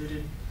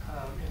included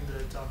in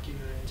the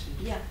documentary?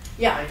 Yeah.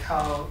 Yeah. Like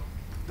how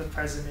the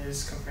present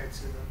is compared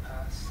to the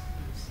past?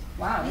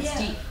 Wow, that's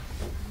Yeah. deep.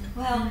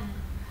 Well,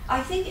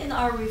 I think in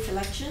our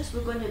reflections,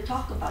 we're going to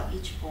talk about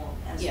each poem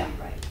as Yeah.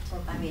 we write.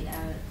 I mean,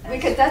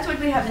 Because that's what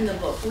we have in the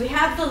book. We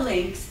have the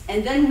links,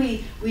 and then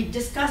we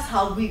discuss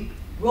how we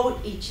wrote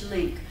each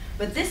link.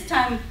 But this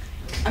time,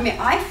 I mean,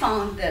 I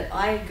found that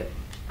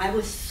I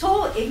was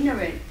so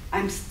ignorant.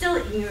 I'm still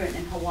ignorant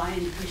in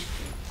Hawaiian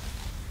history.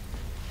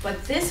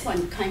 But this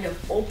one kind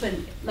of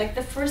opened, like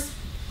the first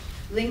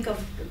link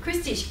of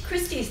Christy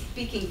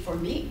speaking for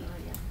me,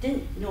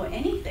 didn't know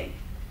anything.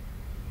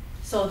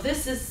 So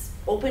this is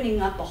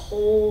opening up a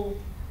whole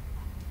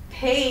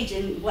page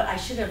in what I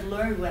should have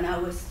learned when I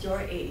was your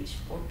age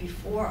or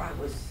before I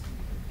was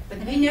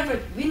But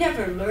we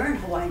never learned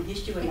Hawaiian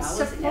history when I It's was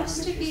in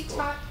supposed to elementary be school.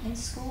 taught in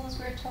schools,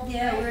 we're told.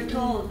 Yeah, right? we're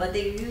told, but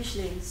they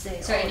usually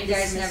say, So, oh, and you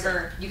guys dismiss it.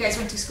 never, you guys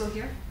went to school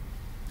here?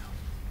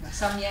 No.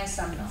 Some yes,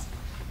 some no.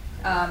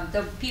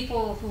 The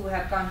people who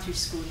have gone through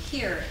school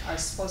here are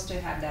supposed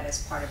to have that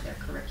as part of their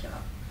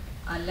curriculum.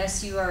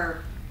 Unless you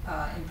are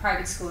in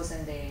private schools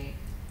and they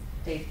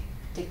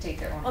dictate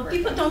their own Well,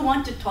 curriculum. people don't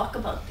want to talk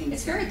about things.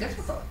 It's very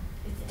difficult.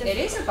 It's It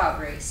is difficult. about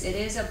race. It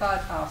is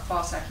about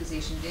false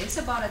accusations. It's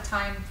about a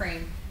time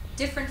frame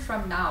different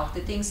from now.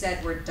 The things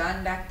that were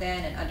done back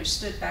then and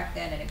understood back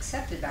then and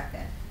accepted back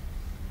then.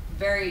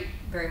 Very,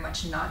 very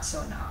much not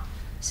so now.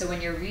 So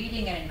when you're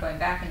reading it and going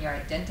back and you're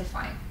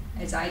identifying,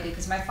 as I did,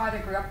 because my father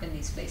grew up in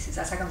these places.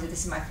 That's how come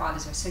this is my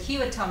father's house. So he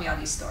would tell me all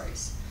these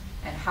stories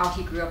and how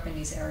he grew up in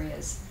these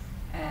areas.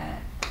 And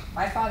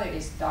my father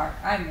is dark.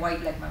 I'm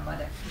white like my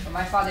mother, but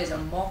my father is a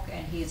Mok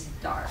and he is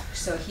dark.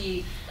 So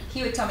he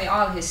would tell me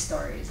all his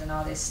stories and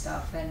all this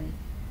stuff. And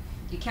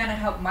you cannot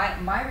help,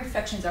 my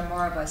reflections are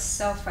more of a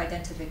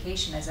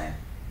self-identification as I'm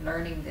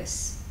learning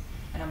this.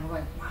 And I'm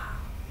going, wow,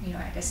 you know,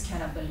 I just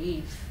cannot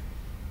believe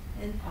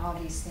And all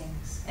these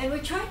things. And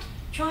we're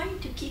trying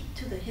to keep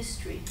to the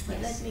history, but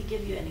Yes. let me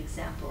give you an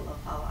example of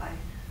how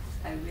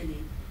I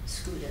really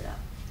screwed it up.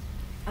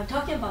 I'm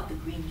talking about the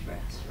green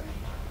dress, right?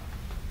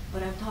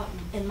 But I'm talking,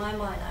 in my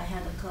mind, I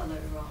had the color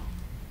wrong.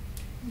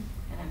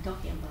 And I'm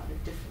talking about a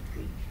different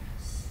green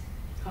dress.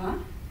 Huh?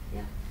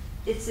 Yeah.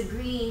 It's a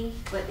green,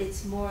 but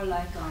it's more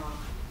like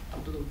A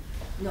blue.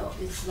 no,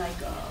 it's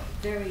like a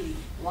very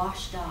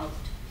washed out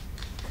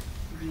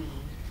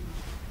green.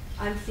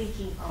 I'm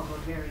thinking of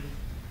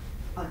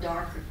a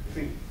darker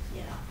green,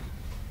 you know.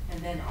 And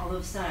then all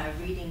of a sudden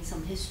I'm reading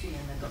some history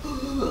and I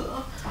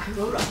go, I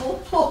wrote a whole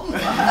poem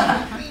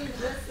about green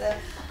dress. And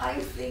I'm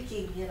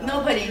thinking, you know.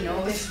 Nobody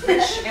knows.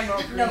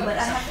 Emerald green No, or but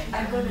something.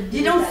 I'm going to do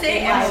You don't that say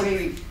in my emerald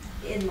green.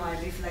 in my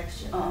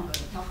reflection. Oh. I'm going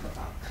to talk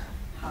about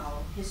how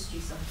history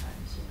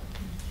sometimes, you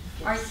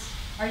know.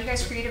 Are you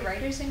guys creative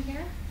writers in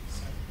here?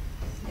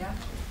 Yeah.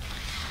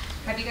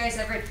 Have you guys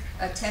ever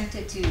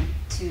attempted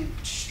to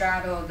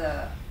straddle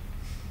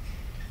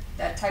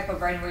that type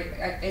of writing?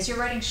 Is your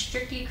writing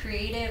strictly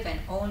creative and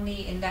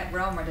only in that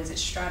realm, or does it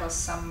straddle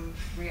some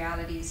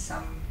reality,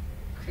 some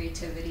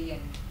creativity,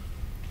 and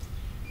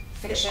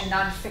fiction,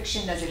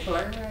 non-fiction? Does it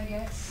blur, I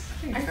guess?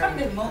 I find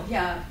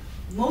that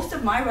most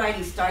of my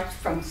writing starts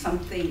from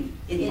something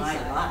in my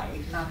Inside.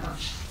 life. Uh-huh.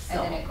 And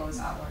then it goes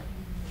outward.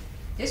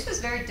 This was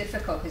very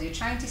difficult because you're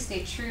trying to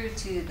stay true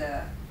to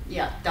the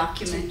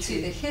Documentary.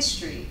 to the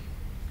history,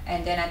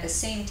 and then at the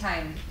same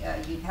time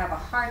you have a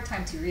hard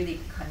time to really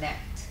connect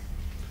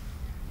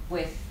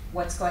with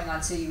what's going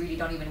on, so you really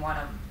don't even want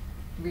to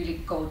really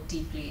go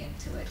deeply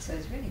into it. So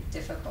it's really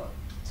difficult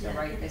to Yeah,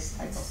 write this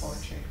type of it's-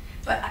 poetry.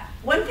 But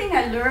one thing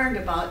I learned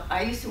about,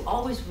 I used to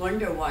always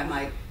wonder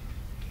why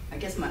I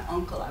guess my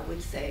uncle, I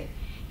would say,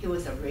 he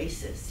was a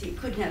racist. He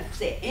couldn't have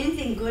said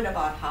anything good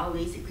about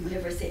Hollies. He could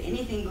never say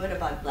anything good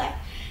about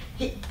black.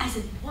 I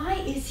said, why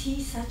is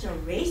he such a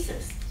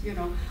racist? You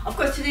know, of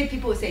course today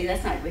people would say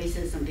that's not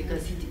racism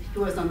because he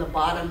was on the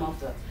bottom of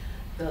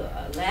the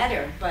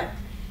ladder. But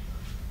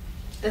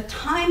the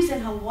times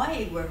in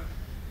Hawaii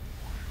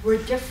were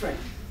different,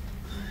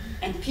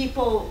 and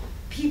people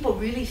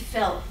really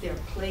felt their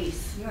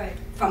place Right.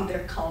 from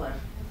their color.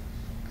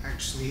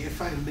 Actually,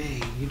 if I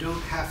may, you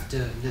don't have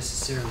to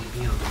necessarily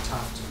be on the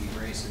top to be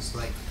racist.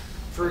 Like,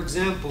 for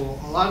example,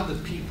 a lot of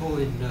the people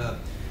in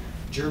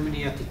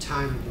Germany at the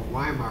time of the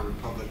Weimar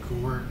Republic who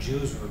weren't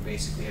Jews were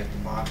basically at the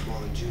bottom,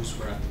 while the Jews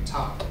were at the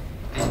top.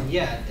 And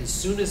yet, as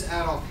soon as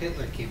Adolf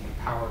Hitler came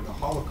to power, the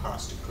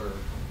Holocaust occurred.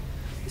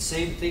 The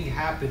same thing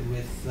happened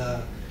with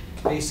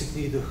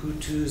basically the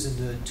Hutus and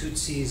the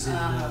Tutsis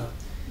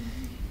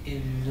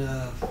in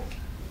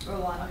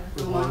Rwanda.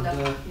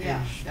 Rwanda,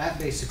 yeah. and that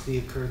basically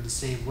occurred the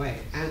same way.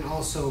 And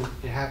also,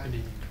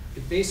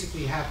 it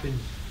basically happened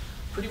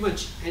pretty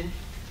much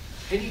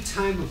any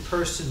time a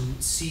person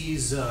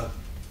sees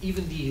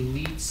even the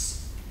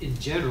elites in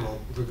general,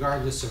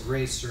 regardless of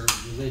race or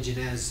religion,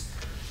 as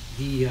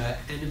the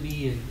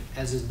enemy and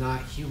as is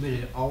not human,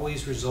 it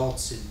always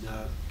results in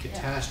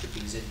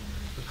catastrophes. It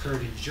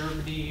occurred in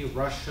Germany,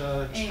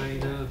 Russia,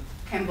 China,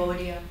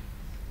 Cambodia.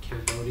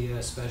 Cambodia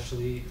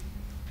especially.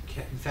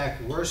 In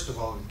fact, worst of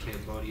all in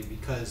Cambodia,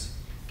 because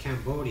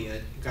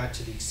Cambodia got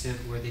to the extent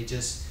where they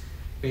just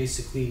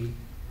basically,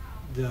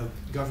 the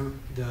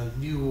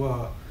new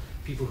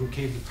people who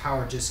came to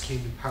power just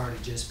came to power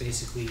to just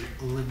basically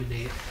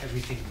eliminate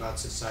everything about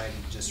society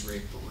and just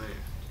rape the land.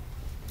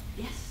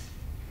 Yes.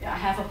 Yeah, I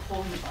have a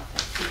poem about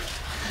that too.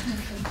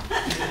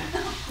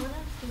 One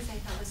of the things I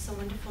thought was so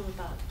wonderful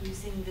about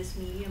using this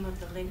medium of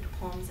the linked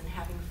poems and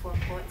having 4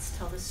 poets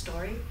tell the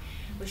story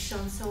was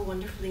shown so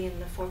wonderfully in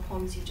the 4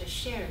 poems you just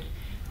shared,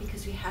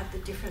 because we had the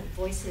different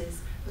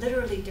voices,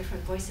 literally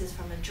different voices,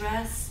 from a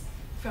dress,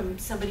 from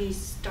somebody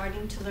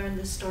starting to learn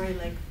the story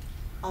like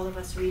all of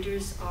us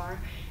readers are,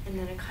 and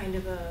then a kind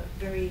of a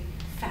very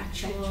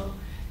factual,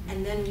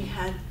 and then we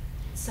had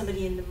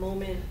somebody in the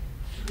moment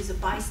who's a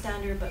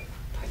bystander but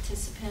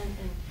participant,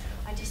 and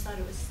I just thought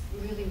it was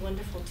really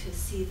wonderful to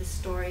see the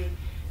story,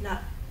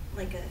 not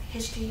like a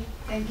history,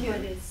 Thank you.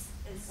 but it's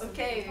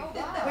Okay, Oh,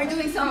 wow. we're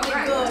doing something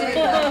right. good.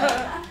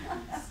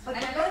 But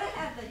we gotta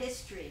have the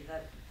history,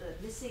 the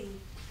missing,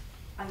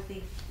 I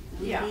think,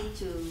 we Yeah. need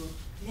to,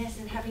 yes,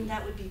 and having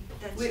that would be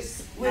that's We,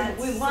 just we, adds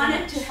we so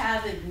wanted much. to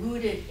have it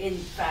rooted in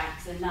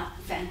facts and not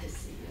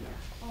fantasy, you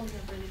know. Oh yeah,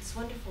 but it's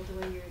wonderful the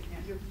way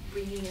you're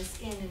bringing us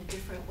in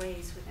different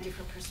ways with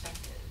different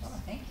perspectives. Oh,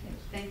 thank you.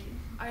 Thank you.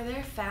 Are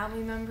there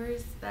family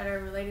members that are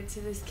related to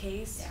this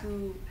case Yeah.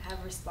 who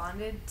have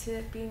responded to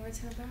it being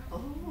written about?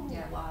 oh,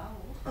 Yeah. wow.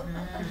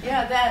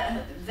 Yeah,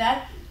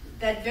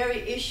 that very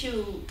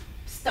issue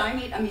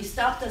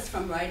stopped us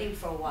from writing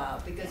for a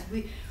while because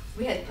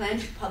we had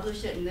planned to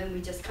publish it and then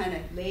we just kind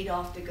of laid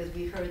off because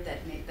we heard that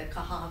the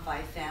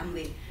Kahahavai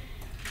family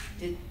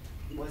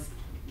was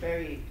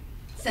very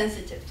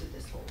sensitive to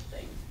this whole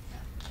thing.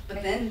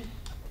 But then,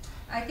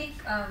 I think,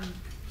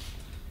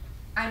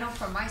 I know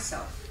for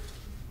myself,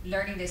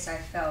 learning this, I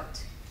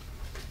felt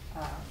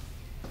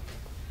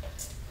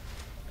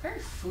very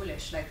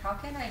foolish. Like, how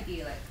can I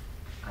be like,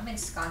 I'm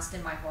ensconced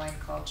in my Hawaiian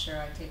culture,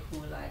 I take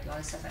hula, I do all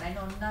this stuff, and I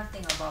know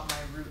nothing about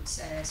my roots.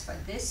 And it's fun.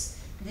 This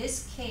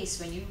case,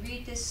 when you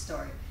read this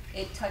story,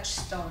 it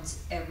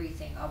touchstones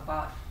everything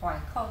about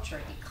Hawaiian culture,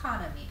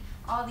 economy,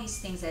 all these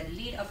things that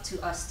lead up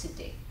to us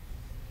today.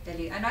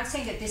 I'm not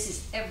saying that this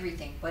is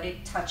everything, but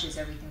it touches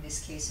everything,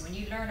 this case. So when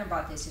you learn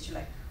about this, you're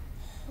like,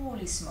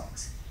 holy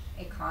smokes,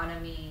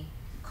 economy,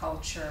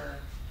 culture,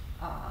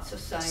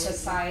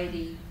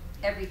 society,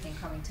 everything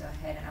coming to a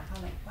head. And I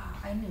felt like, wow,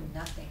 I knew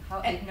nothing.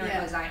 How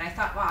ignorant was I? And I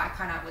thought, wow, I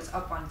kind of was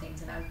up on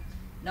things, and I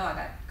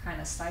got kind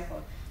of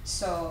stifled.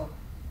 So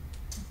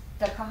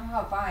the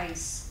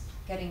Kahahavais,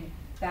 getting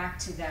back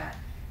to that,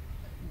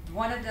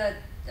 one of the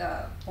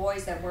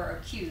boys that were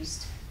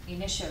accused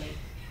initially,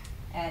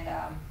 and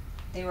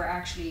they were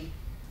actually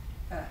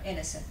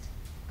innocent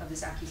of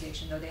this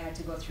accusation, though they had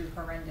to go through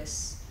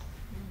horrendous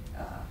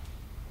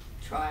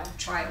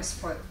trials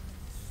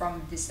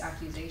from this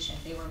accusation.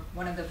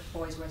 One of the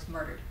boys was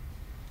murdered,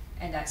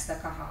 and that's the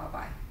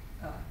Kahahavai,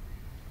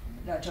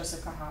 the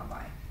Joseph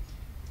Kahahavai.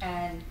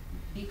 And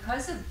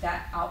because of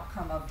that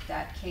outcome of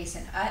that case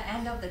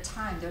and of the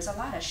time, there's a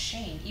lot of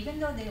shame. Even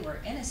though they were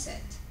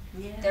innocent,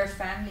 their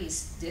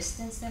families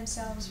distanced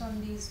themselves from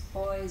these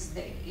boys.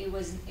 It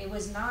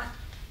was not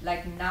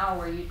like now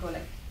where you go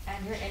like,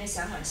 and you're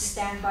innocent, I'm gonna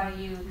stand by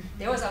you.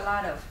 There was a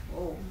lot of,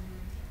 oh,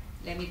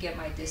 let me get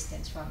my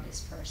distance from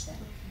this person.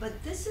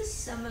 But this is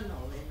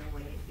seminal in a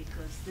way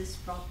because this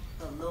brought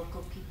the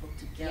local people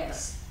together.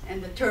 Yes.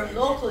 and the term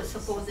local is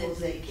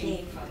supposedly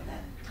came from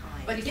that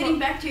time. But getting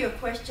back to your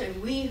question,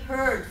 we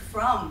heard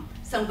from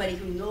somebody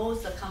who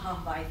knows the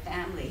Kahahavai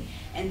family,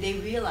 and they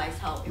realize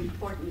how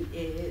important it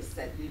is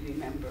that we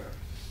remember.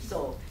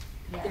 So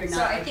they're So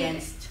not I think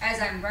against.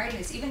 as I'm writing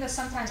this, even though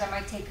sometimes I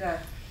might take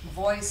a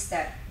voice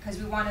that, because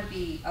we want to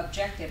be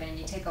objective, and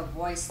you take a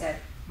voice that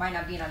might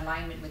not be in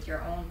alignment with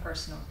your own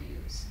personal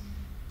views.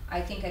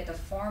 I think at the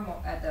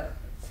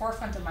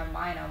forefront of my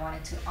mind, I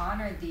wanted to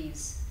honor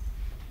these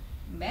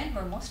men who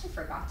are mostly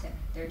forgotten.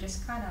 They're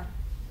just kind of,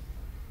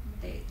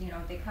 they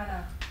kind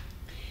of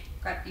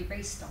got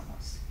erased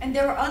almost. And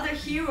there were other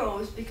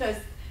heroes because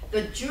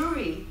the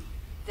jury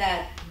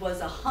that was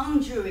a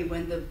hung jury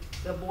when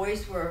the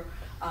boys were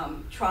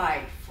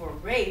tried for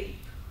rape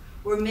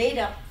were made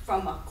up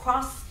from a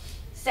cross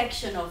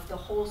section of the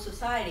whole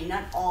society,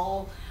 not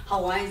all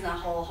Hawaiians,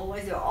 not all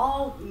Hawaiians, they're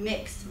all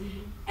mixed,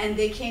 and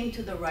they came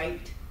to the right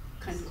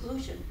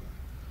conclusion.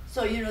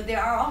 So, there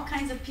are all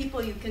kinds of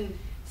people you can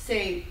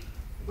say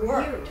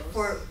worked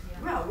for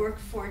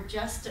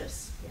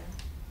justice.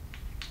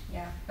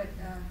 Yeah, but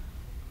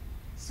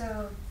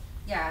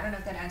I don't know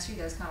if that answered you.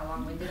 That was kind of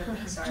long-winded of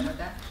me. Sorry about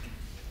that.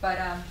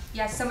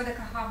 But some of the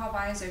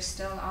Kahahavais are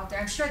still out there.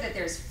 I'm sure that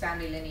there's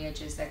family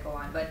lineages that go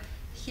on, but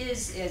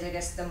his is, I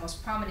guess, the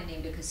most prominent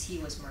name because he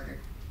was murdered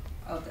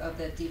of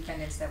the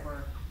defendants that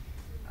were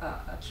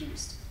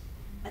accused.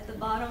 At the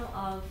bottom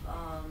of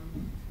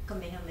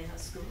Kamehameha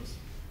schools,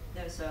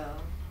 there's a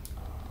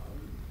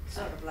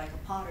sort of like a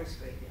potter's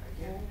graveyard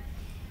here.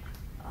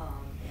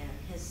 And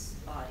his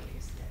body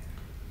is there.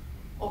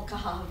 Oh,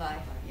 Kahahavai,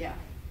 yeah.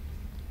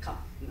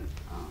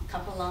 Kapalama.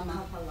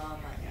 Kapalama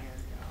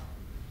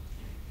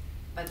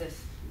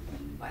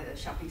and By the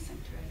shopping center.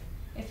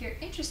 If you're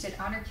interested,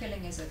 Honor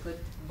Killing is a good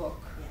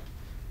book,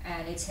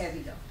 and it's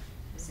heavy though.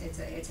 It's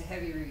a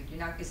heavy read.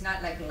 It's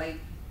not like light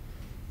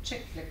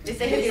chick flick.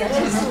 It's a heavy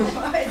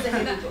book. It's a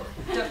heavy book.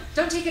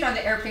 Don't take it on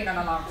the airplane on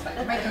a long flight.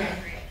 It might be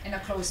in a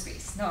closed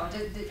space. No,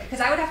 because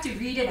I would have to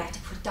read it. I have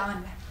to put it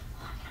on.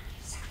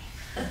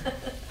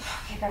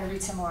 Okay, I gotta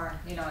read some more.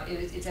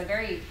 It's a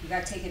very, you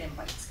gotta take it in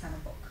bites kind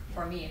of book.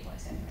 For me, it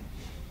was anyway.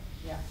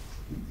 Yeah.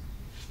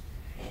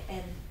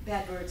 and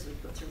bad words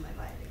would go through my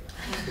mind.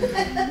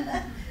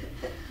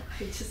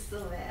 I'm just so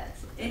mad.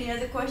 Any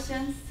other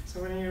questions?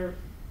 So when you're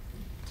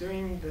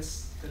doing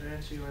this, the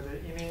Renshi or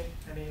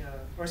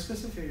or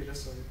specifically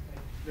this one,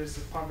 like, there's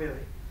probably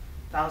like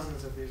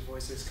thousands of these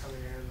voices coming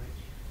in,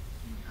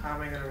 like, how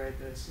am I gonna write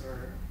this,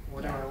 or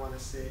what do I want to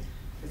say?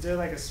 is there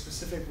like a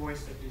specific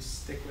voice that you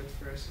stick with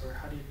first, or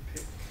how do you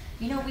pick?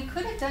 You know, we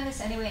could have done this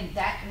anyway, and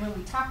that, when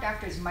we talked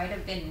afterwards, might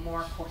have been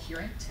more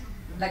coherent.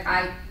 Like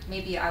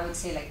maybe I would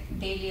say like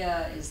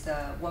Delia is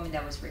the woman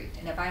that was raped,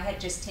 and if I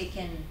had just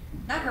taken,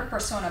 not her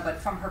persona, but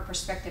from her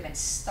perspective and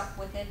stuck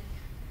with it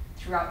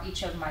throughout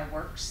each of my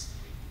works,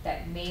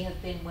 that may have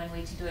been one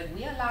way to do it.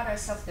 We allowed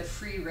ourselves the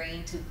free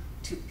reign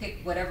to pick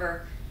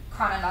whatever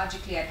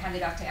chronologically I'd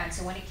handed out to Anne.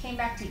 So when it came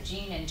back to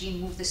Jean, and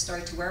Jean moved the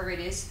story to wherever it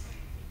is,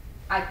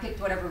 I picked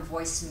whatever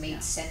voice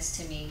made sense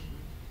to me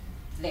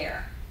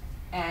there.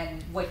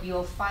 And what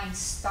you'll find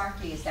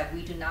starkly is that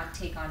we do not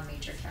take on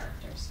major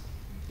characters.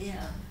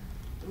 Yeah,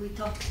 we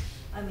talked,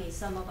 I mean,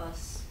 some of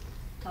us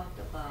talked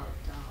about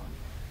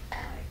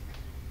like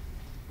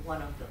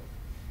one of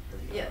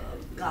the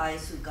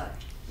guys who got,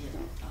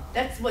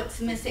 That's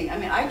what's missing. I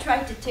mean, I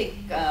tried to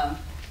take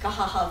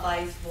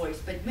Kahahavai's voice,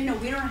 but we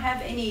don't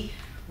have any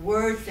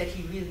words that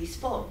he really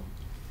spoke.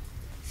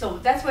 So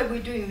that's what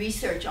we're doing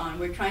research on.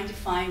 We're trying to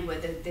find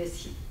whether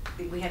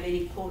we have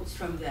any quotes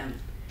from them,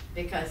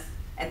 because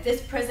at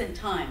this present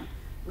time,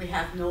 we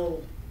have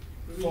no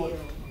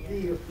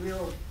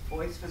real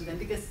voice from them,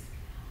 because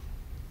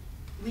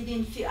we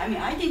didn't feel,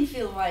 I didn't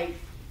feel like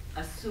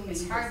assuming.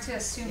 It's hard to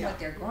assume what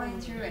they're going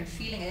through and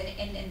feeling it.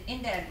 And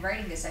in that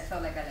writing this, I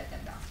felt like I let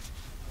them down.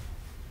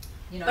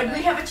 But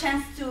we have a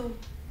chance to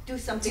do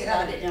something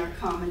about it in our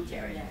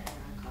commentary.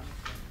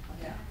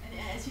 Yeah. And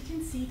as you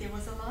can see, there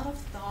was a lot of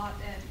thought,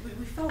 and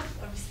we felt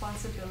a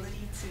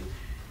responsibility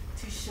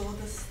to show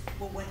this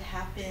what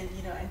happened,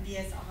 and be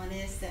as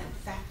honest and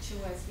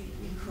factual as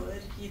we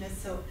could,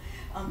 So,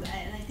 and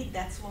I think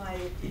that's why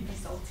it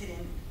resulted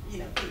in,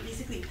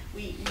 basically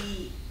we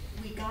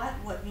got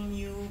what we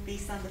knew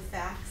based on the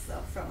facts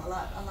from a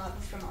lot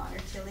was from honor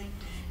killing,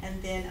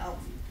 and then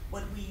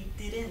what we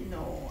didn't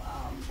know,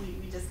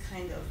 we just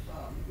kind of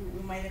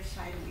we might have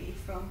shied away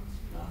from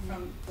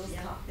those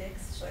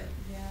topics, but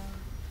yeah.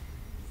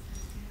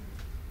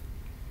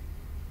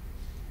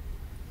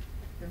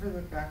 You ever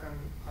look back on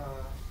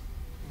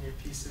your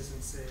pieces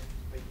and say,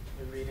 like,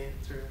 you're reading it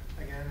through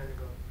again and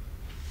go,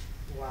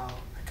 wow,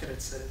 I could have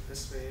said it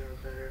this way or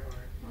better, or.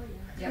 Oh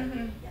yeah. Yeah.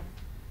 Mm-hmm. Yeah.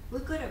 We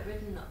could have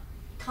written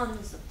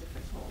tons of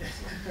different poems.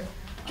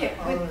 Okay,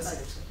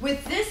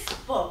 with this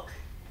book,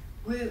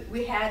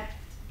 we had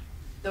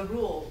the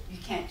rule, you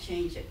can't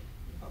change it.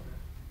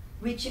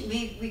 Okay.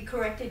 We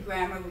corrected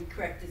grammar, we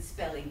corrected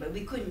spelling, but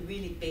we couldn't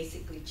really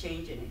basically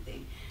change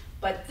anything.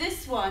 But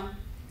this one,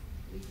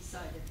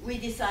 we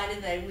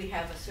decided that we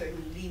have a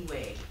certain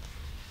leeway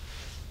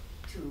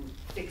to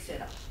fix it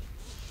up.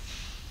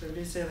 So would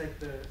you say like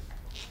the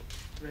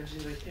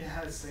Renshi, like it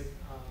has like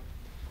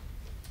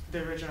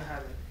the original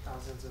had like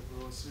thousands of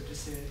rules. So would you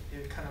say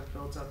it kind of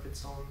built up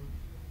its own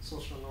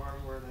social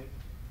norm, or like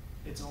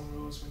its own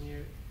rules when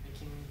you're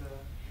making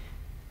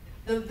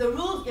the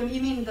rules?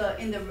 You mean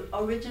in the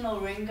original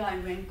Renga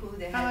and Renku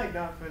they had? I like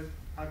that, but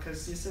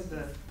because you said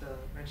that the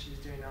Renshi is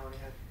doing now only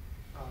had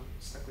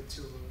stuck with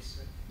 2 rules.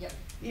 Right? Yep.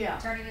 Yeah.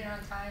 Turning it on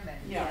time and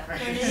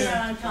turning it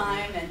on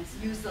time and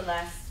use the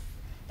last.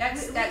 We had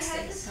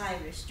the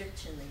time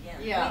restriction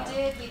again. Yeah.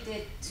 We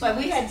did. 2 But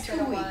we weeks had instead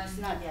 2 of weeks,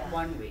 1. not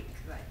 1 week.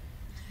 Right.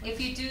 If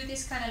you do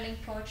this kind of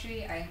link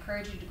poetry, I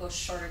encourage you to go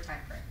shorter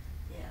time frame.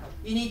 Yeah.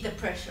 You need the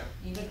pressure.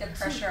 You need the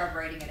pressure of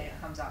writing it, and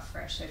it comes out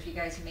fresh. So if you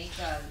guys make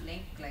a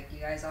link like you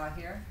guys are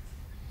here,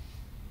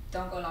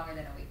 don't go longer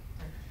than a week.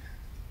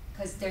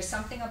 Because there's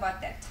something about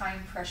that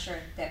time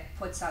pressure that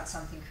puts out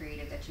something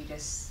creative that it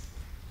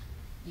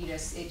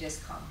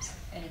just comes.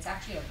 And it's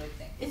actually a good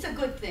thing. It's a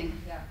good thing.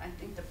 Yeah. I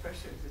think the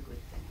pressure is a good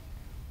thing.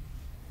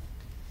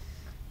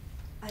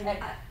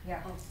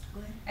 Yeah. Oh, go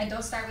ahead. And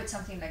don't start with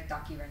something like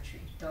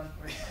documentary. Don't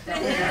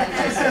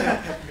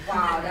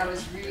wow, that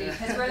was really,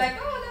 because we're like,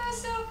 oh, that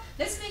was so,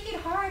 let's make it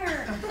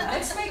harder.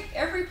 Let's make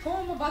every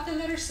poem about the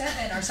letter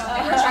 7 or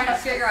something. We're trying to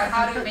figure out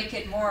how to make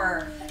it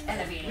more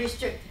elevated.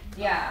 Restrict.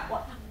 Yeah.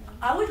 Well,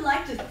 I would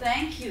like to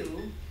thank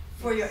you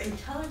for your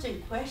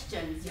intelligent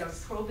questions, your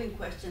probing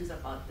questions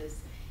about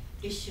these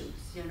issues,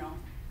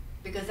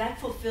 because that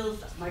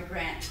fulfills my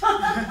grant.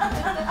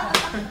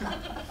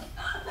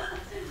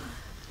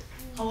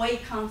 Hawaii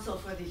Council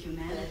for the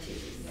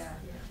Humanities. Yeah.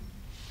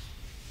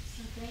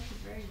 So thank you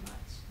very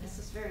much. This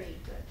is very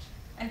good.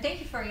 And thank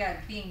you for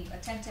being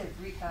attentive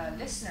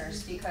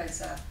listeners,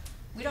 because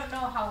we don't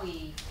know how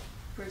we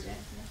Project.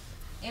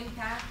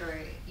 impact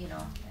or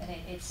and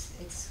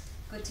it's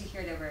good to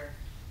hear that we're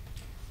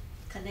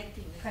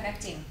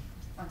connecting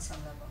on some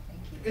level.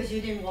 Thank you. Because you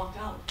didn't walk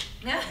out.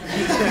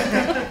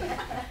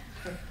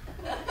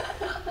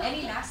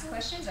 Any last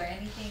questions or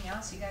anything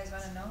else you guys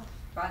want to know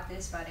about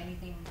this, about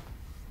anything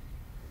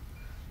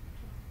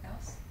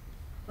else?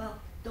 Well,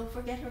 don't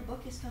forget her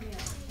book is coming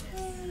out.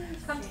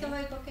 Yes. Come to the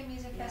Hawaii Book and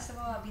Music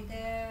Festival. I'll be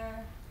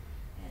there.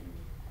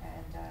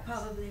 And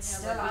probably have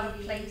Still Out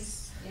of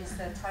Place is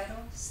the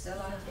title. Still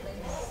Out of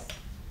Place.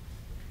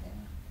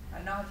 Yeah. I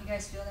don't know if you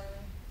guys feel that way.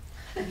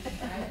 I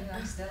do.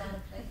 I'm still out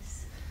of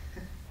place.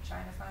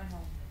 Trying to find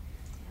home.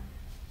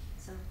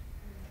 So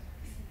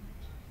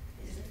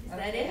Is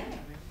that it?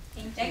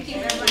 Thank you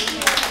very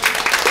much.